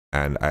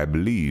 and I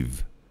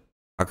believe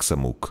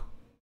Aksamuk,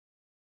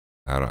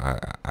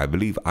 I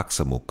believe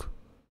Aksamuk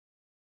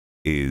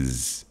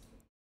is,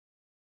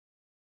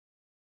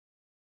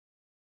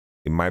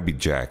 it might be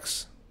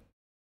Jax.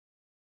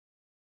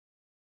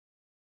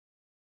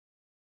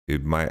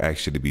 It might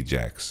actually be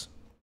Jax.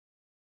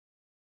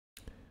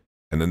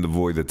 And then the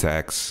Void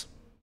attacks,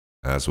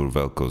 and that's where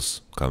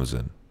Vel'Koz comes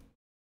in.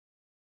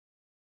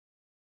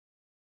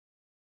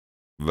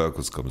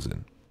 Vel'Koz comes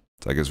in.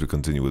 So I guess we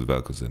continue with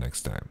Vel'Koz the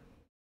next time.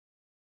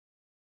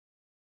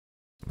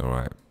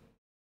 Alright.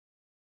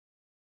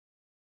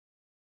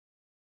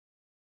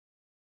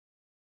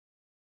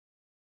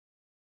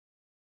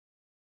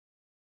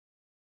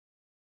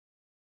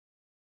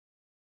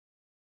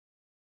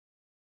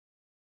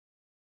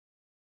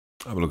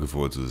 I'm looking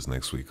forward to this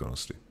next week,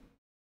 honestly.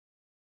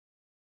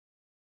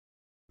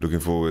 Looking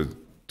forward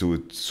to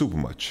it super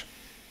much.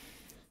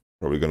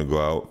 Probably gonna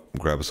go out,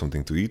 grab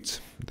something to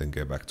eat, then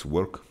get back to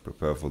work,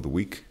 prepare for the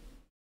week,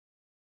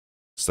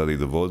 study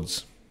the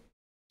VODs,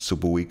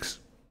 super weeks.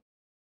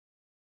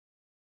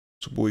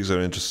 Super weeks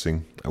are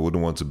interesting. I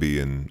wouldn't want to be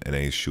in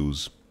NA's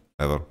shoes,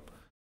 ever.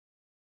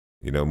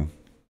 You know,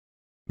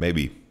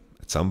 maybe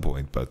at some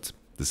point, but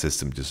the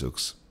system just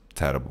looks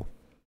terrible.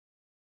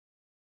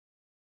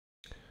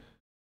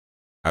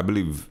 I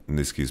believe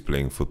Niski is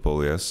playing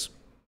football, yes.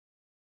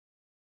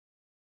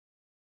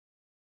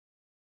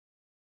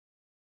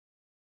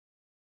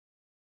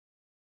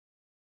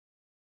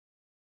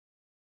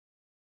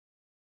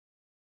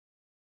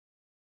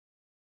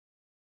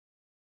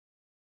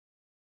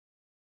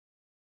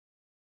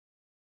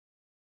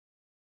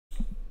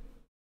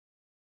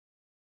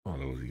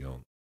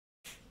 Leon.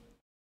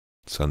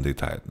 Sunday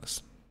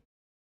tiredness.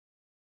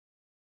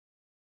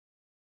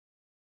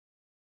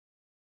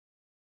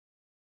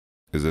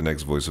 Is the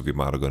next Voice of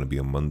Yamato going to be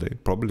on Monday?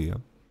 Probably, yeah.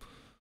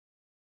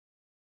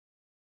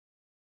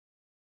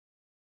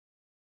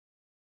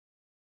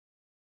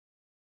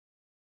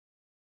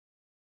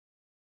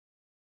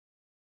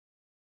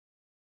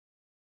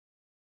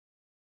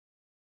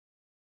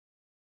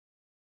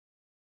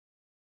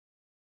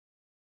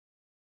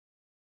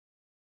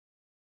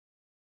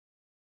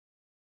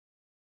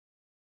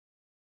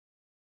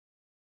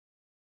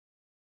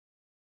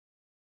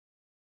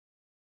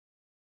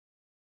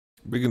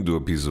 We can do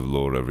a piece of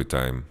lore every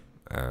time,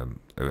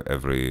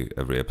 every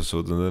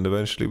episode, and then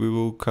eventually we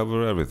will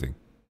cover everything.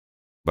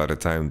 By the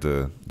time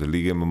the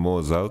League MMO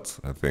is out,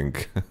 I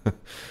think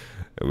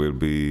it will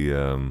be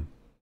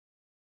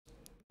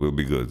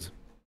good.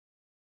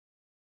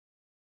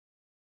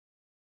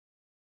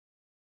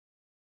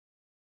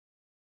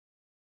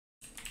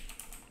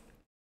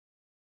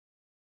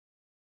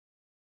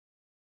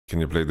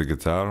 Can you play the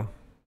guitar?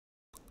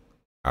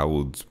 I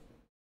would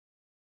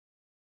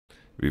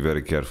be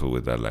very careful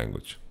with that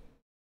language.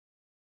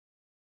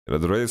 You know,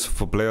 the race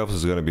for playoffs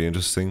is going to be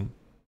interesting.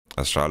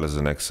 Astralis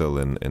and Excel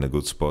in a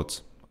good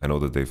spot. I know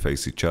that they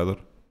face each other,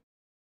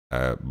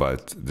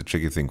 but the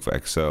tricky thing for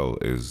Excel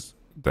is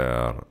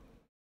their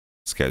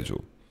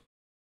schedule.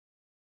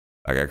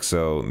 Like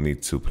Excel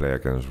needs to play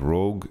against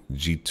Rogue,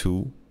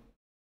 G2,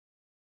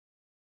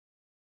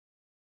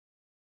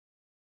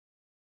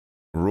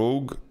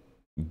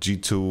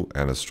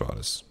 and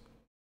Astralis.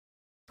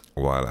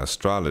 While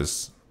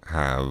Astralis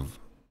have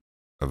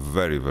a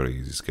very, very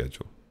easy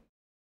schedule.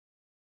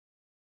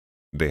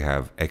 They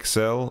have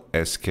Excel,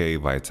 SK,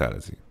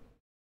 Vitality.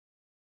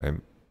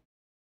 And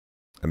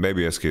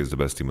maybe SK is the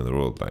best team in the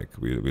world, like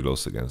we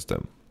lost against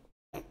them.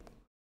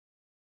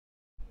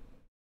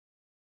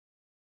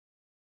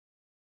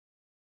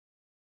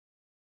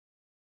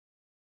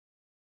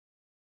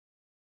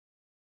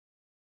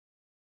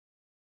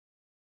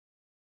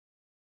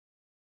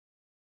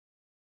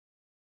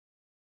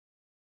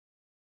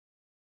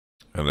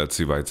 And let's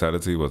see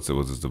Vitality. What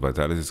is the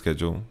Vitality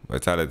schedule?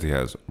 Vitality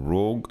has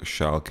Rogue,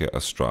 Schalke,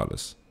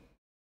 Astralis.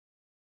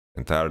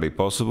 Entirely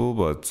possible,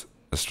 but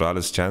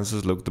Astralis'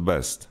 chances look the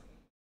best.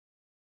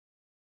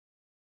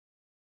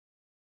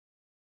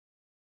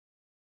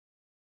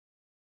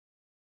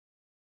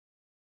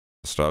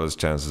 Astralis'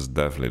 chances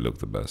definitely look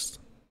the best.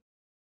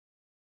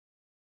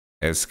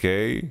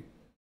 SK,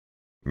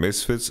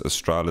 Misfits,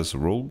 Astralis,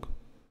 Rogue.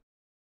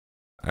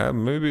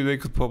 Maybe they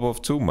could pop off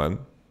too, man.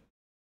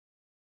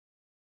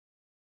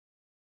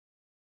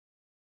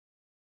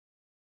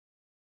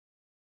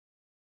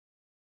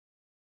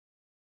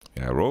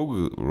 Yeah,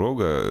 Rogue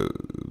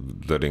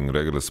letting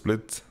regular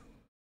split.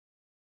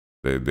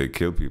 They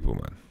kill people,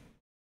 man.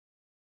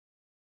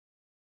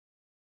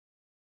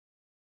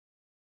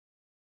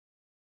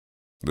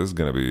 This is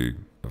gonna be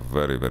a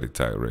very, very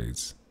tight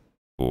race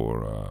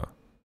for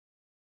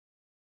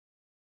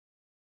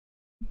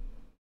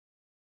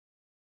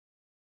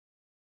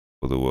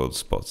the world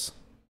spots,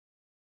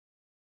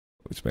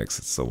 which makes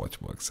it so much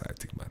more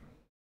exciting, man.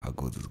 How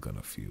good is it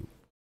gonna feel?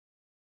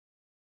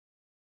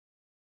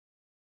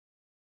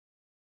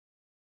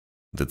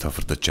 The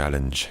tougher the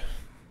challenge,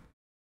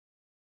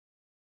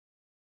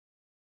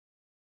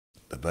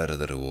 the better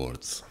the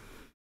rewards.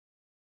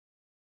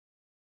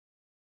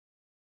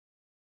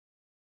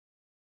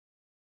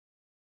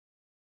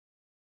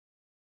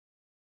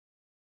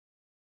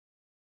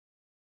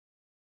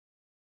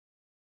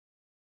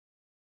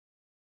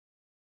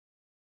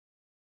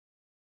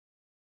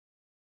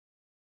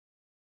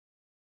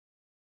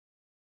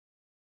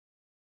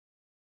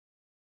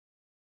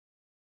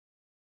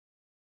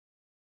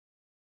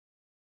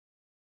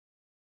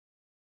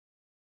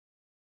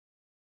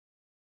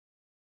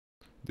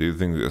 Do you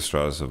think the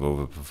Astralis have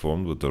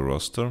overperformed with the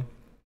roster?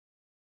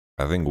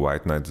 I think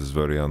White Knight is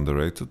very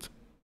underrated. I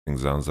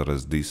think Zanzar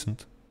is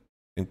decent.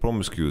 I think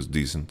Promiscu is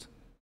decent.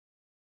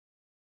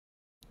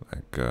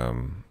 Like,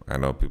 I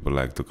know people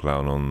like to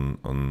clown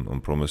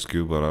on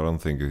Promiscu, but I don't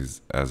think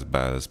he's as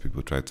bad as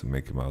people try to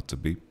make him out to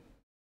be.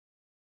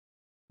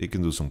 He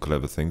can do some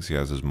clever things, he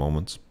has his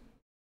moments.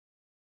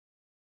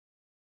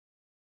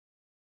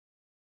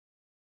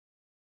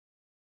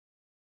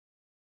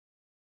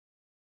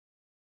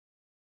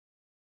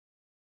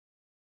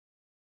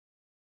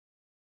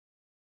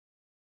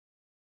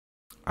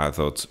 I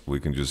thought we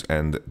can just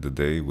end the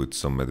day with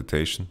some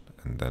meditation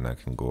and then I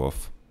can go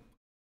off.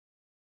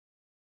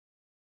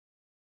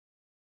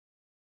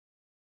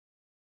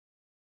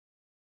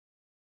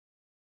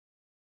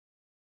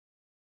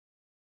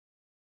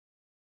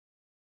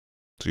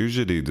 So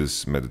usually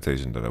this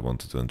meditation that I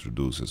wanted to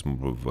introduce is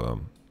more of,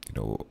 you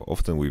know,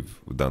 often we've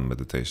done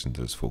meditation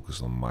that's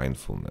focused on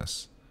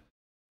mindfulness.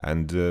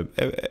 And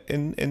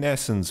in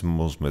essence,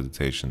 most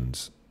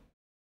meditations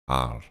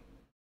are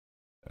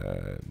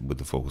with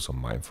the focus on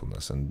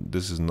mindfulness. And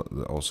this is not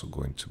also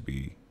going to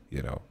be,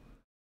 you know,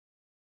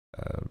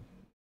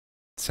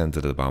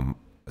 centered around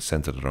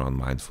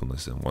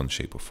mindfulness in one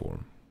shape or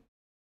form.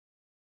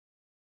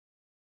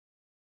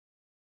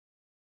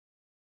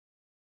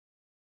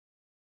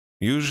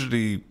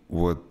 Usually,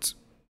 what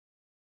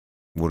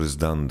is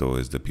done though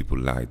is that people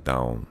lie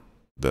down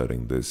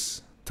during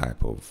this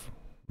type of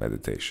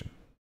meditation.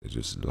 They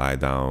just lie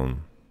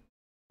down,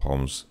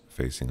 palms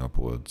facing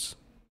upwards.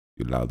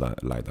 You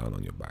lie down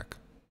on your back.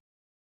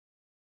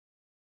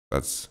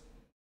 That's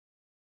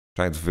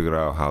trying to figure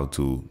out how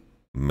to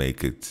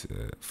make it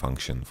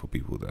function for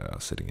people that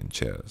are sitting in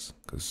chairs,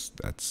 because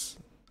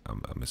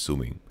I'm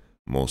assuming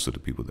most of the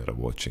people that are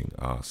watching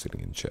are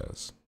sitting in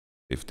chairs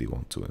if they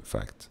want to in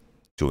fact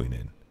join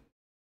in,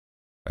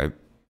 right?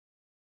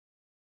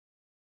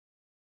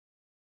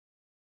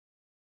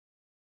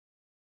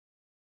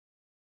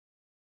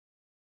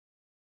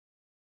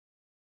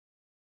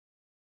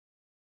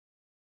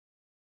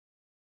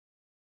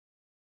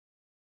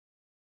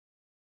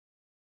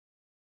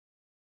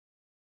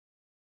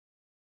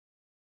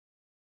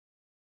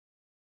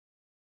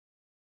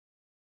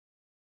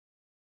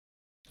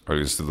 Are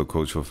you still a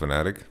coach for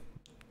Fanatic?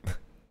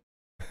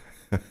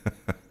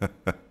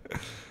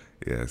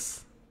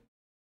 Yes.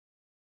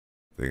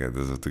 I think I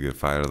deserve to get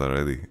fired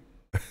already.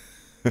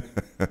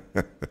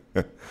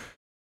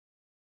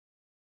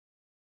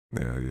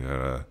 Yeah,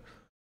 you're a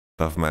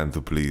tough man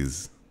to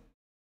please.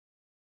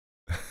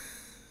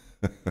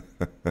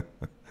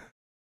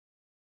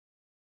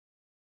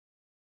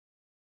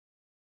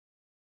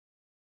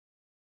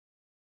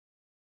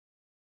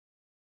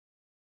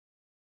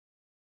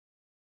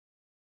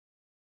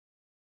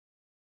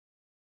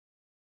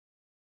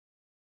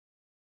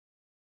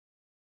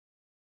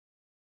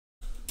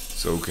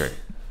 So, okay.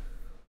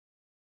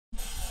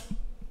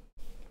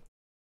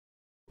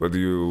 What do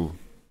you...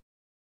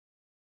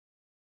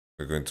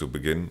 We're going to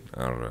begin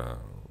our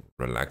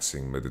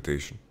relaxing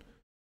meditation.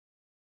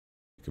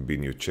 You can be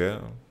in your chair.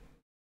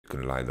 You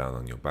can lie down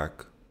on your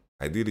back.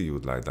 Ideally, you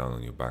would lie down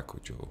on your back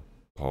with your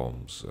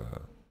palms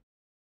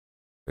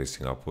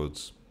facing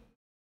upwards.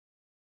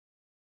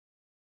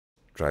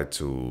 Try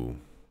to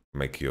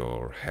make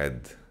your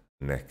head,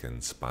 neck,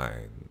 and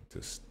spine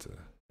just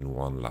in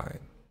one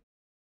line.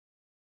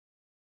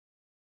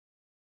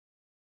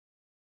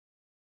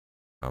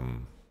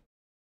 I'm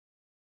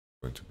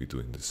going to be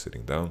doing this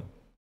sitting down.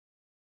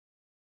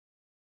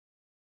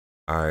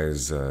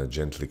 Eyes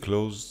gently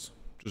closed,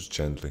 just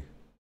gently.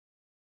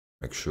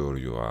 Make sure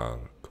you are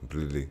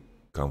completely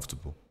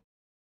comfortable.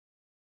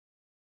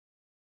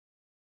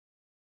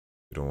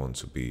 You don't want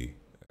to be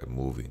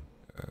moving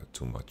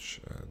too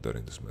much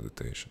during this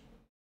meditation.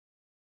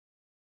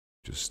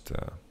 Just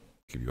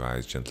keep your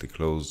eyes gently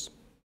closed.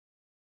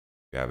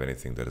 If you have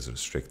anything that is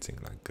restricting,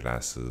 like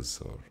glasses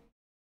or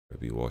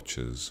maybe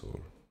watches or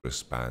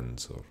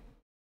wristbands, or you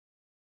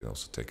can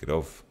also take it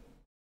off.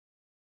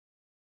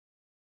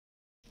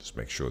 Just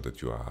make sure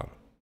that you are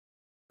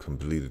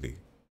completely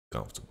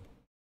comfortable.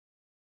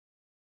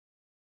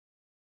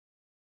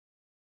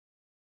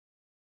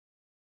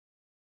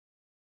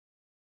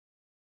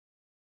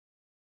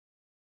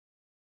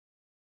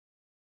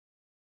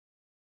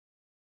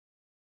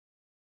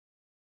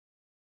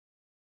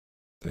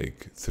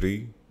 Take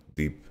 3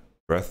 deep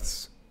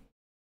breaths.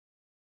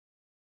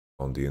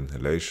 On the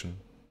inhalation,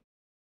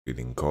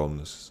 feeling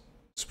calmness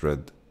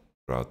spread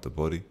throughout the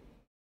body.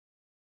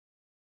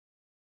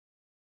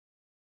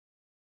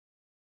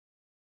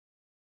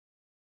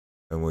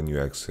 And when you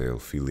exhale,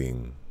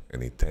 feeling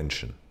any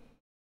tension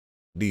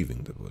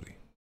leaving the body.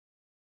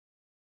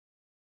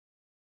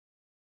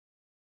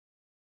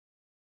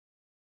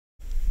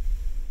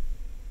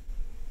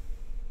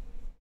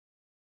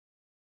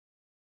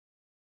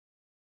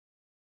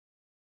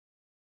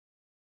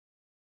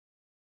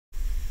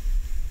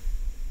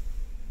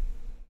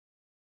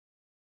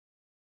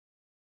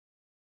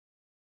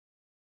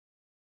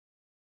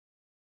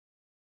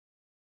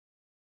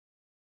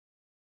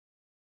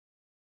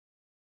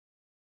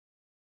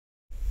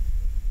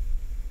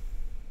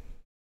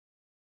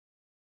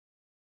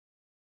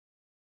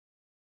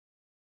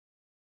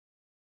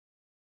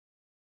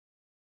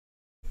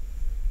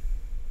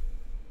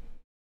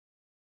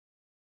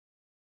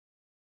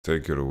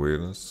 Take your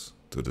awareness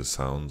to the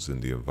sounds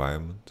in the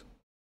environment.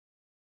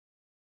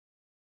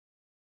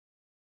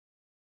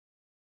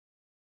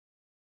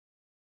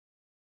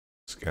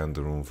 Scan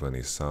the room for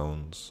any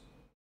sounds,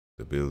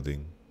 the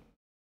building,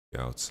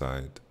 the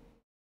outside.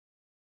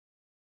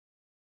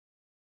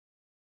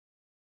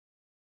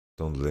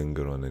 Don't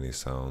linger on any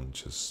sound,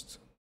 just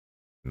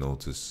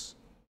notice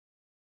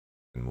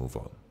and move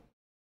on.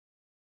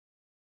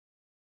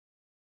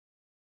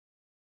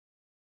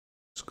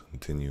 Just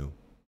continue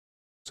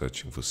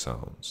searching for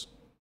sounds.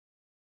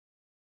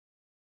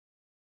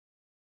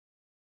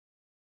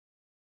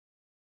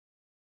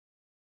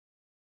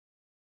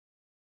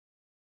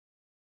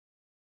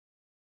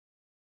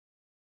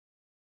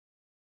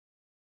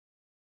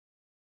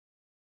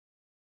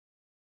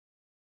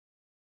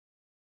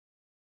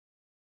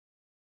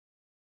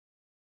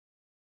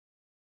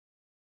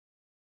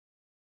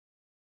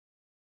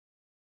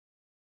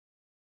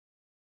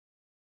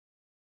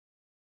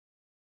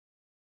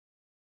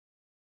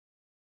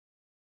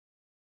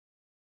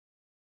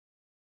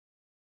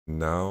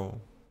 Now,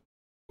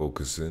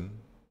 focus in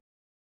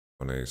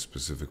on a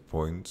specific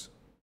point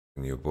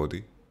in your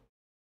body,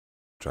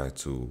 try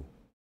to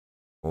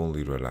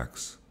only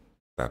relax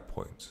that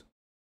point.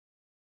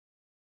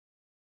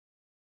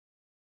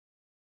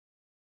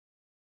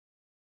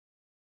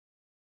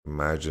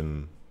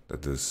 Imagine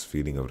that this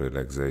feeling of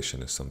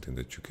relaxation is something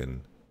that you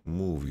can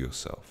move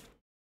yourself.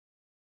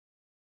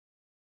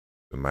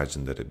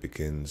 Imagine that it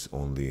begins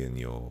only in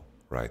your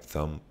right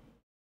thumb,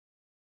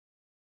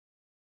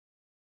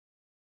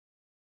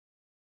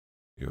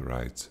 your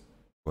right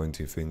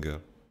pointing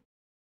finger,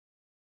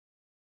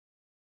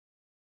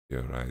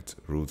 your right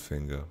root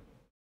finger,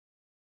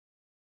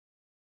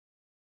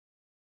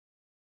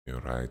 your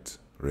right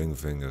ring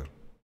finger,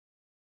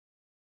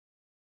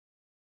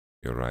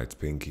 your right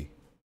pinky,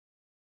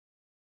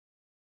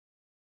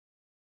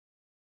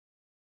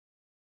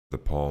 the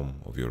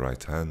palm of your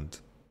right hand,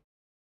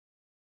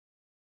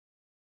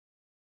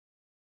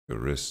 your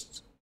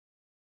wrist,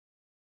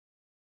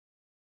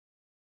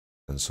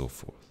 and so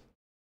forth.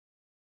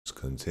 Just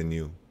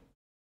continue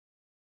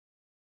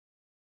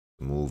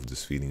to move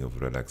this feeling of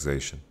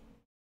relaxation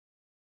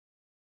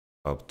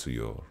up to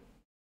your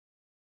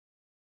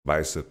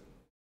bicep,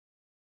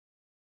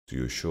 to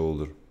your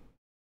shoulder,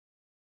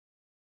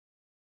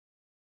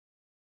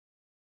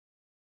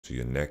 to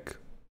your neck,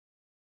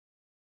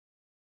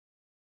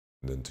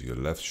 and then to your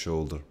left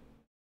shoulder,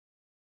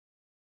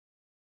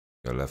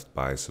 your left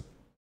bicep,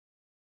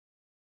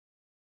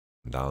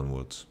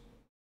 downwards.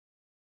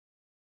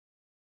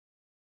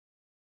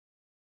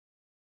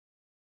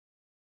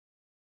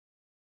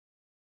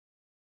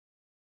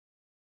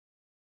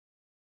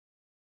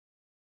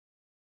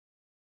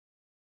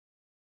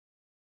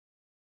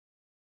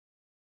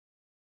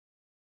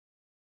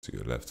 To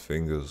your left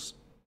fingers,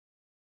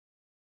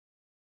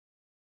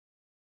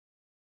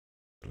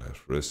 your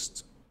left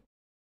wrist,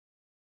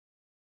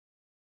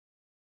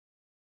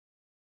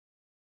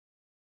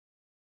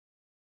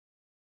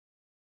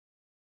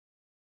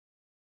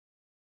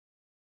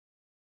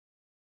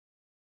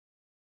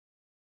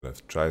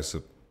 left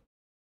tricep,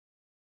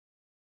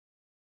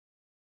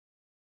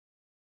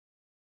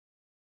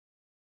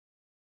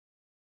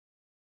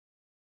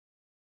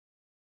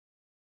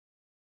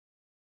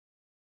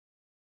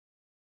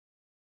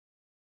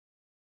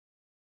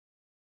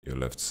 your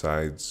left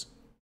sides,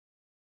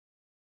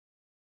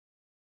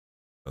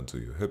 onto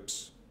your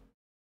hips,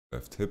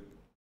 left hip,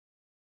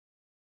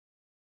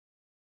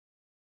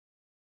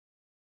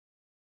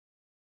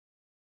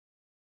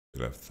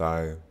 your left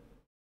thigh,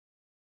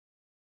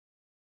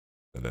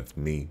 the left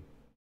knee,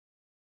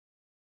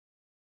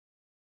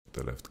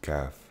 the left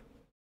calf,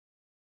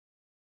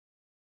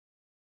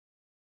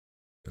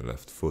 your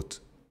left foot,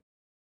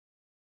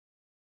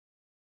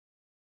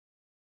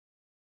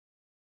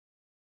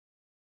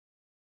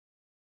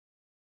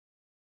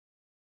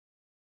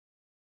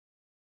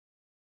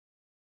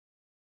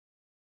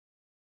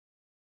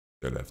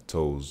 your left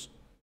toes,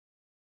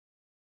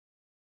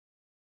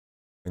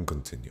 and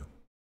continue.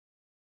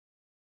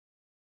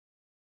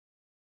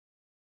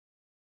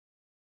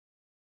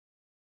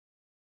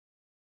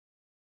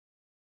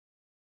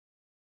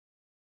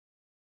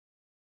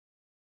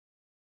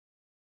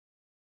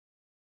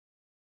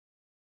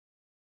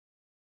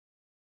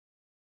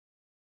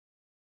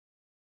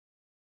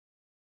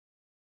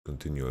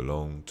 Continue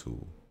along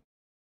to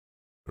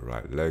the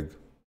right leg,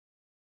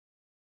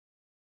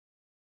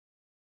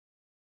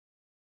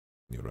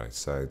 your right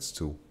sides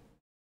too.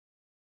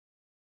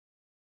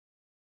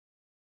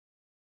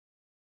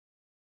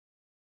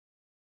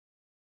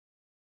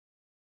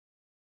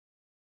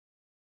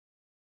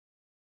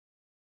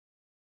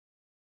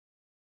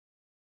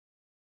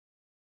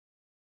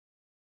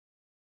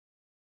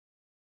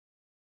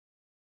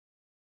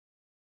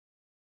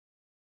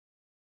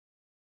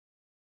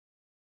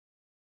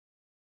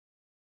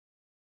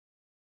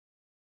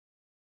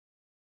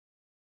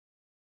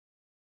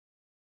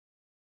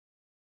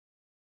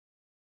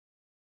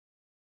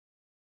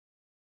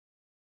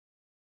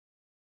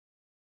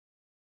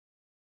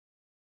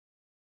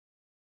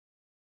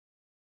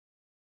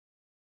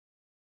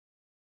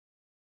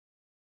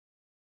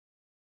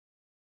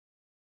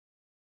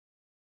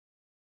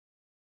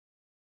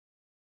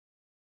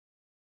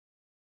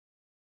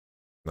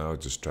 Now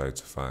just try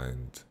to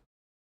find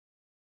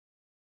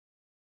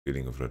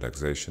feeling of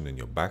relaxation in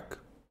your back,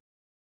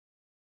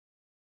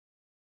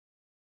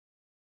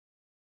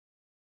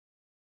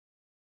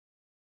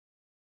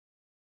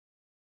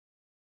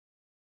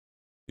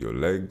 your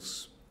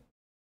legs,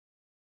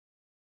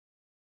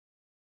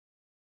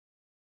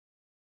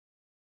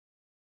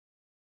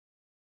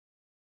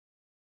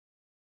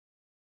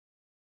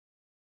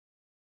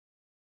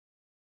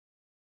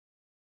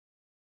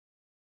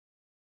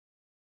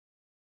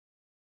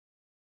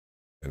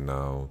 and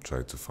now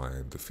try to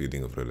find the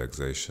feeling of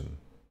relaxation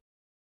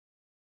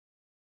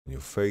in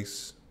your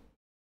face,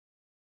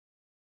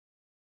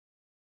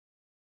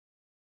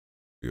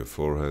 your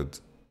forehead,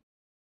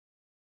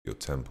 your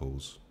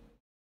temples,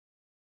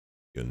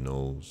 your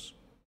nose,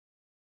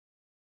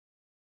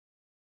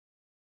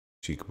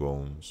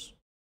 cheekbones,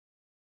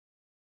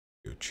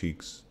 your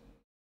cheeks,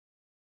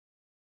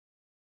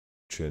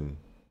 chin,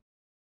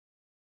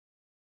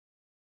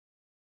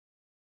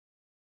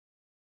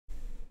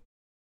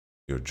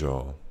 your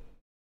jaw.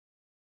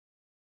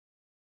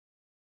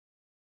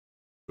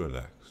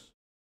 Relax.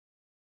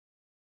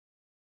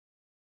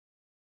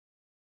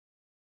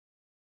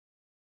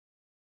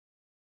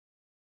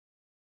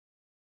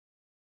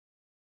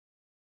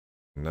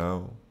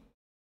 Now,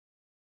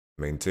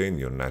 maintain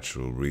your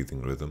natural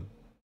breathing rhythm.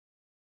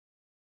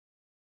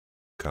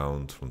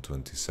 Count from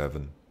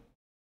 27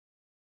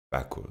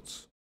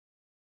 backwards.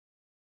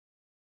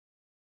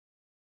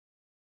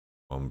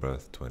 One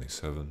breath,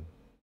 27.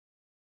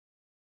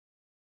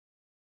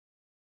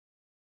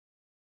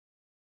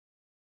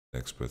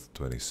 Next breath,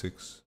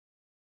 26.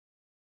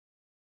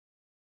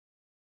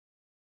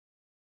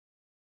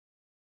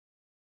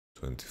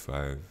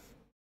 25,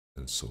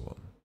 and so on.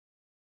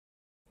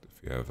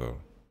 If you ever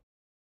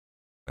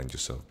find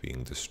yourself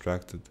being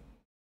distracted,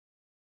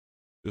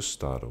 just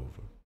start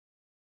over.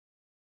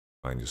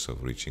 Find yourself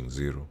reaching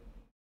 0,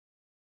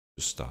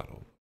 just start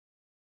over.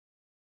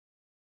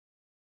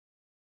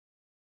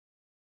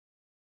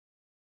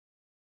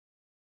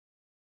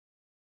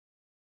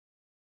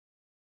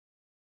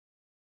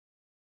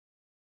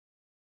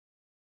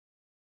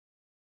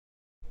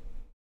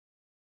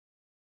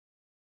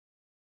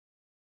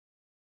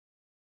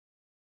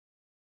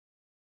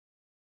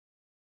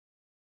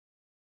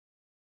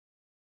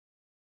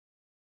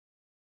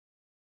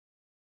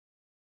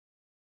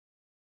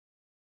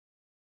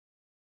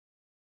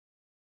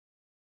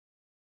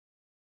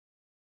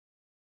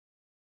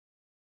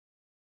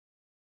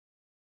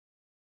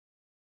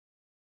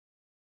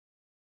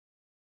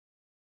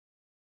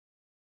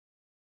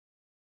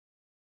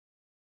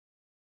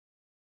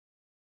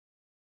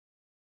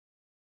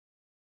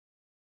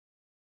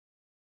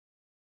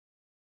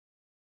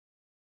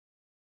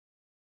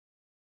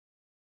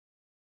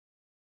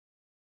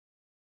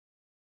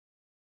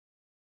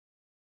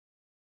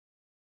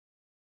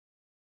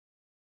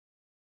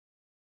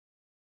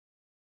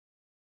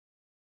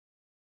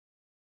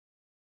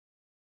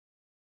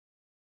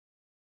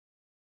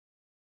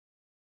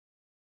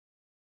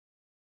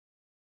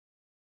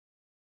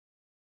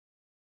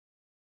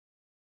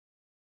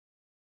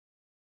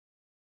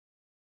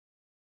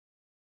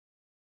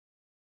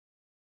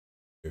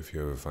 If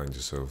you ever find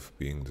yourself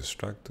being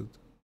distracted,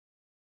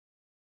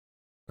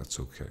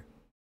 that's okay.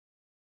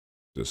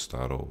 Just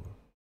start over.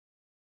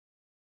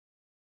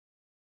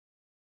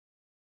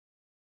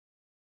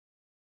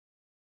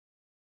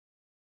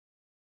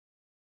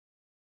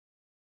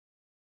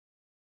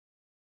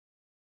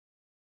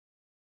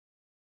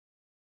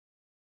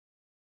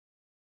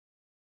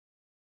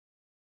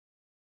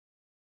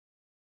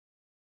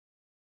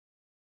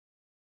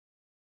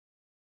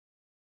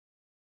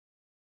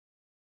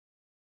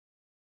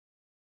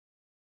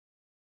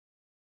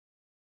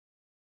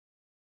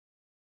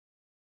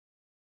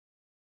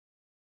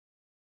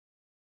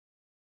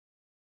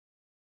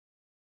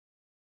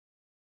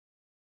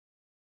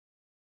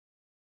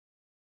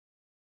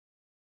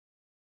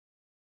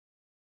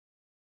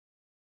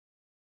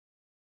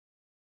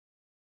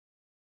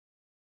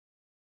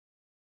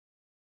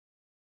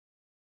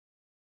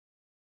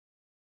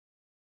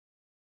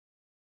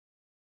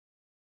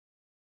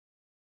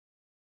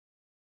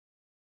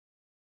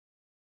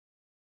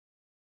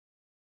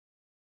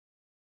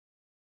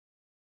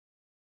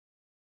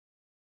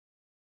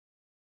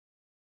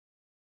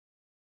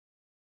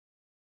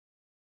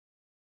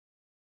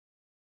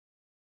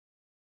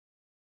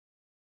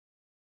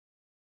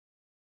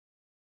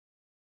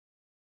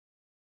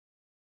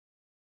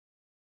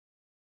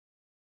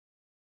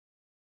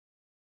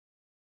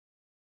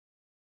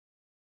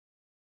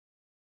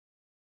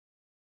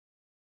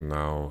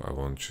 Now I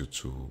want you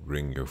to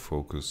bring your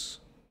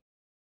focus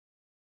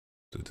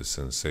to the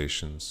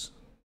sensations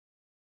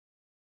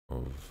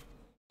of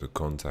the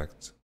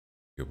contact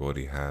your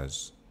body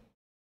has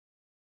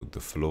with the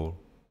floor,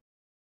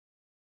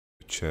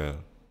 the chair,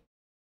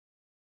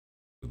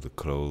 with the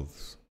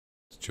clothes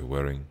that you're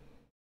wearing.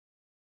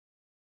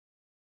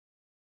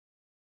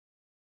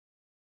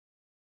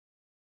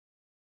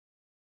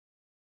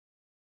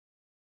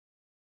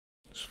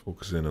 Just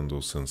focus in on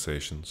those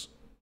sensations.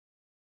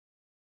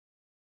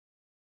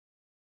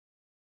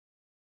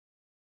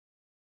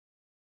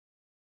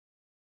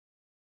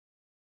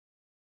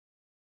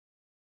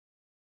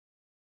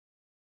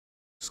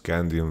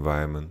 Scan the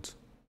environment.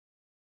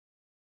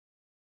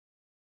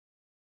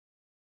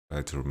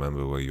 Try to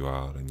remember where you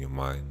are in your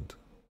mind.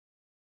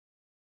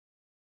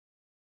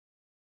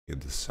 Hear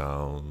the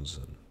sounds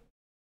and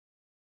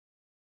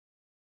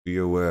be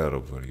aware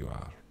of where you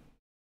are.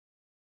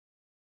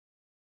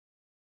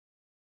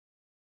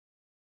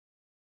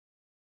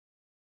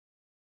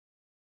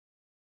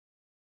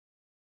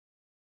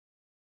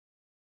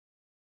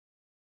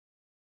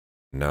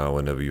 Now,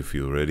 whenever you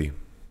feel ready,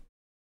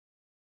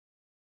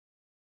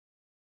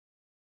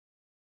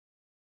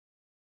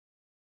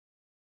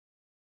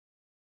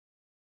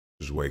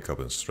 just wake up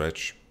and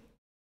stretch.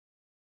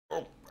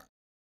 Oh.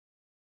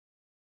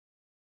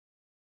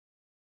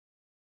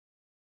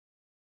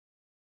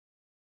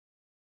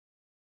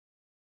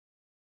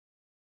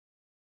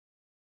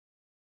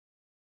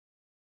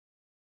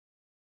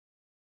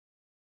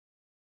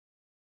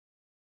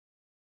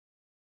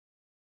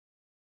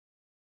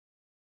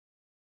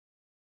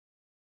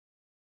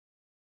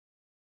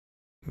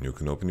 you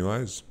can open your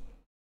eyes.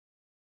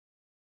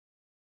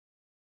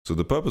 So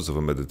the purpose of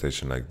a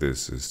meditation like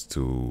this is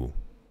to,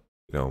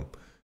 help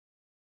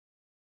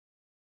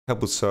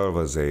it serve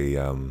as a,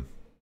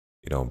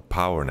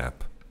 power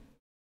nap.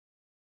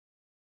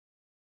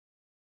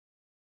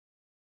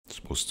 It's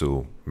supposed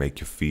to make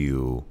you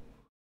feel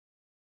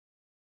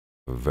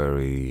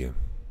very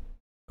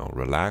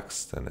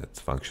relaxed, and it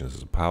functions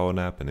as a power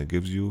nap, and it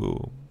gives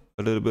you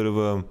a little bit of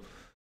a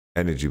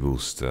energy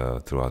boost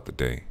throughout the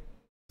day.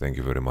 Thank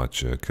you very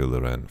much,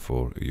 Killer,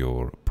 for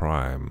your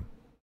Prime.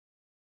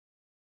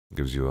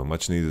 Gives you a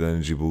much needed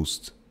energy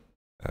boost.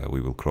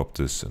 We will crop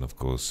this and of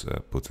course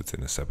put it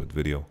in a separate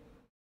video.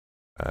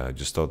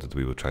 Just thought that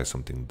we would try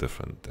something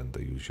different than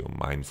the usual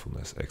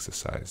mindfulness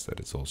exercise that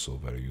is also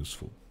very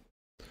useful.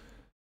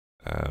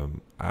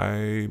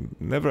 I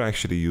never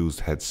actually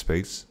used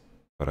Headspace,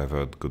 but I've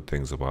heard good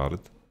things about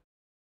it.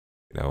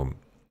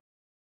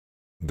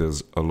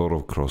 There's a lot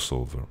of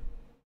crossover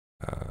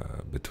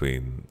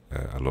between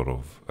a lot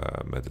of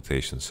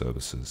meditation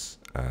services,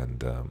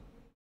 and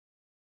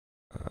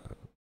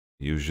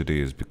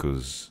usually is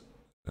because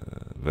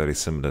very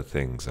similar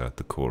things are at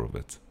the core of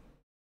it.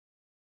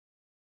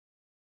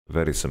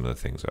 Very similar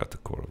things are at the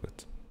core of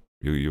it.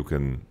 You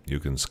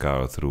can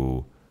scour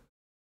through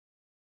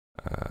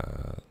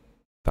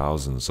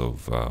thousands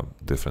of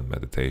different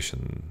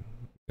meditation,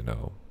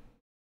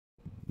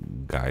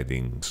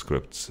 guiding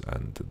scripts,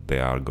 and they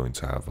are going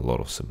to have a lot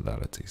of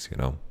similarities.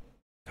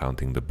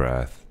 Counting the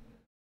breath,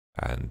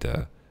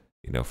 and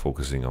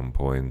focusing on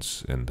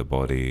points in the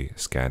body,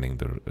 scanning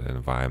the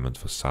environment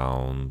for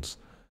sounds.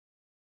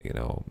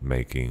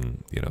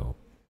 Making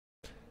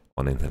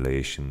on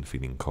inhalation,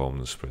 feeling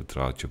calmness spread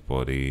throughout your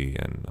body,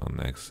 and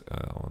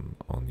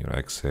on your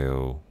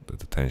exhale, that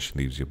the tension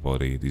leaves your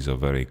body. These are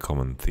very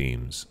common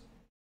themes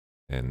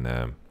in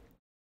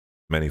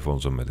many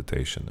forms of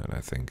meditation, and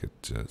I think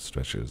it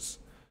stretches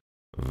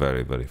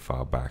very, very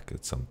far back.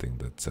 It's something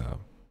that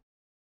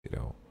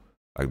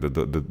like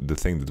the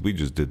thing that we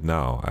just did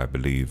now. I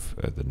believe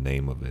the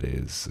name of it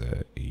is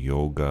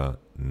Yoga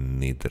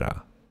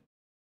Nidra.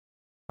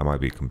 I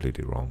might be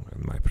completely wrong,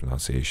 and my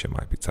pronunciation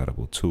might be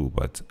terrible too,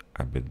 but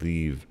I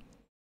believe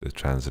the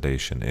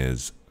translation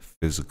is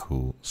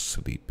physical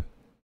sleep.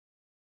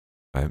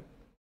 Right?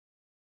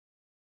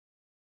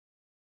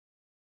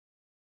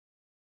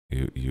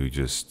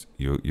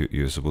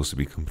 You're supposed to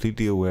be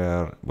completely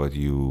aware, but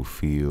you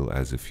feel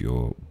as if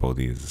your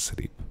body is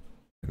asleep.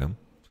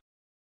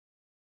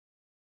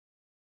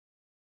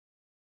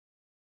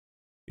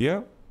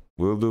 Yeah,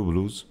 we'll do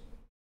blues.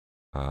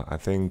 I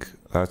think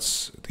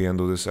that's the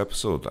end of this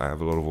episode. I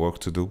have a lot of work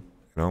to do.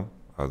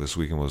 This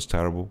weekend was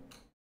terrible,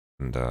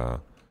 and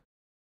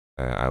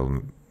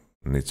I'll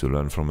need to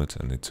learn from it.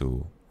 I need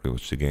to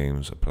rewatch the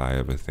games, apply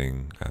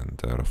everything,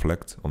 and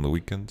reflect on the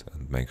weekend,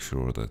 and make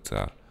sure that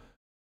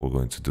we're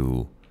going to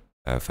do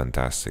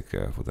fantastic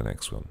for the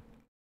next one.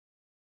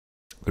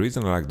 The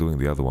reason I like doing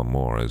the other one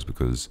more is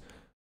because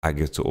I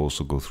get to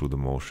also go through the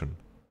motion.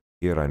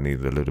 Here I need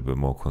a little bit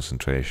more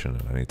concentration,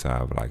 and I need to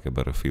have like a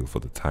better feel for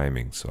the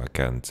timing, so I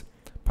can't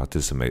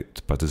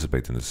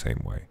participate in the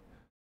same way.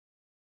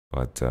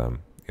 But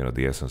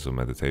the essence of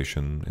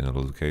meditation in a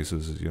lot of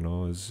cases,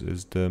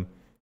 is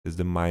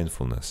the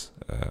mindfulness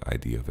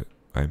idea of it,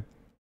 right?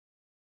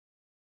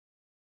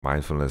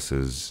 Mindfulness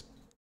is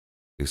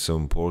so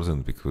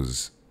important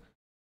because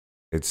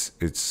it's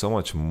so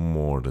much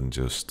more than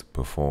just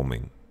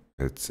performing.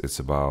 It's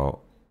about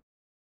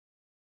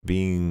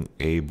being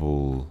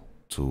able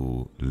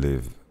to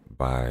live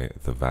by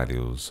the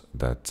values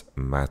that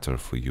matter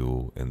for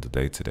you in the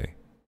day-to-day,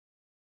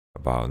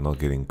 about not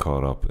getting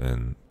caught up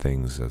in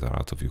things that are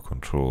out of your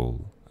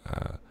control,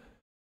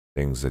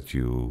 things that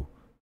you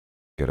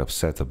get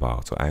upset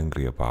about or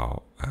angry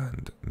about,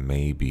 and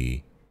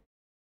maybe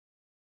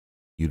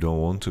you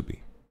don't want to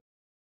be.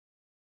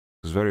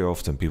 Because very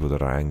often people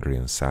that are angry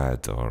and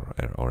sad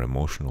or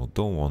emotional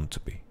don't want to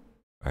be,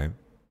 right?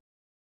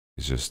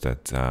 It's just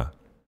that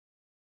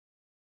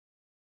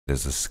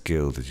there's a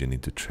skill that you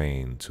need to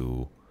train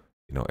to,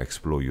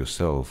 explore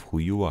yourself, who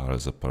you are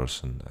as a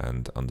person,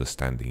 and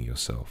understanding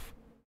yourself.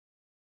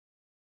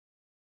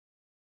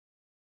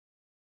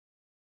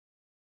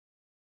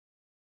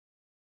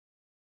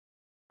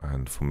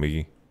 And for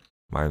me,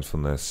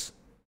 mindfulness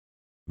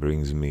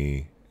brings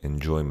me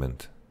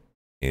enjoyment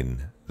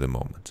in the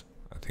moment.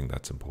 I think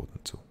that's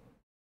important too.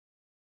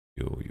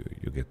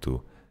 You get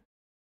to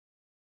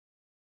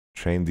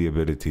train the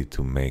ability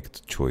to make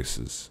the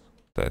choices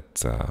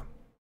that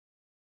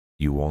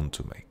you want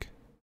to make,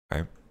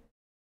 right?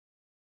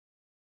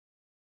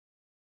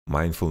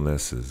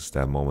 Mindfulness is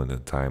that moment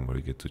in time where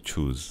you get to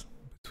choose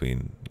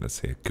between, let's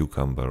say, a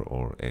cucumber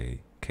or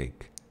a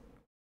cake.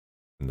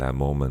 In that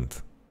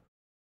moment,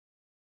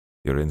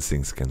 your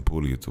instincts can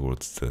pull you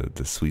towards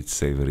the sweet,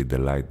 savory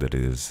delight that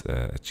is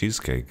a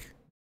cheesecake.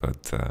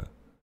 But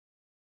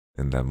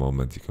in that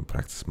moment, you can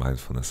practice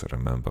mindfulness and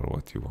remember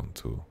what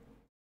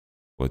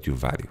you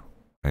value,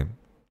 right?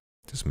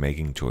 Just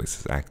making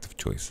choices, active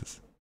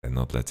choices, and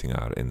not letting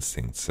our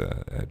instincts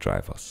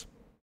drive us.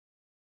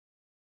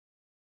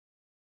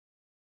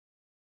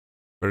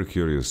 very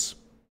curious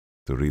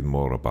to read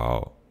more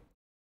about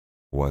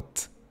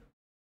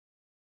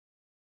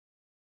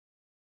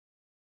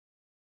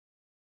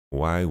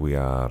why we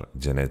are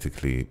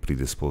genetically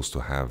predisposed to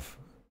have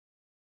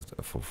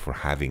for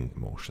having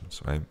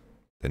emotions, right?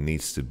 There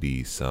needs to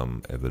be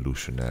some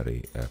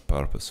evolutionary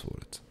purpose for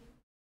it.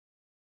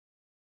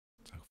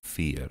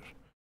 Fear,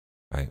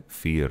 right?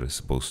 Fear is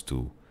supposed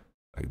to,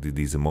 like,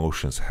 these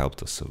emotions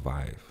helped us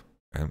survive,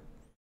 right?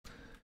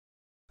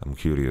 I'm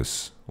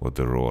curious what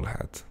the role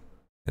had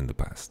in the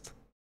past.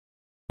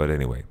 But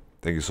anyway,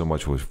 thank you so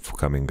much for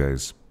coming,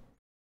 guys.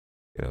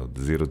 You know,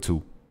 the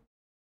 02.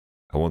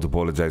 I won't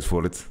apologize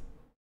for it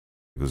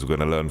because we're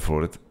gonna learn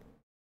for it,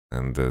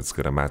 and it's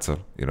gonna matter,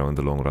 you know, in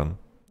the long run.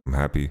 I'm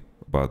happy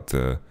about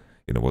you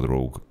know, what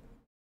Rogue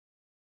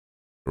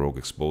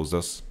exposed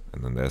us,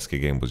 and then the SK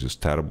game was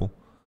just terrible.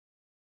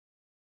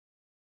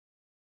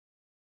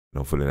 And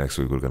hopefully next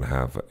week we're gonna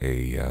have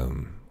a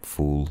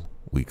full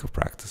week of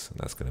practice, and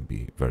that's gonna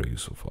be very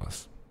useful for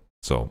us.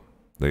 So,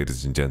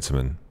 ladies and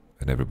gentlemen,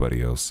 and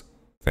everybody else,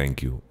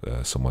 thank you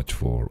so much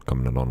for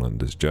coming along on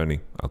this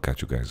journey. I'll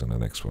catch you guys on the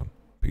next one.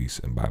 Peace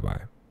and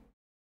bye-bye.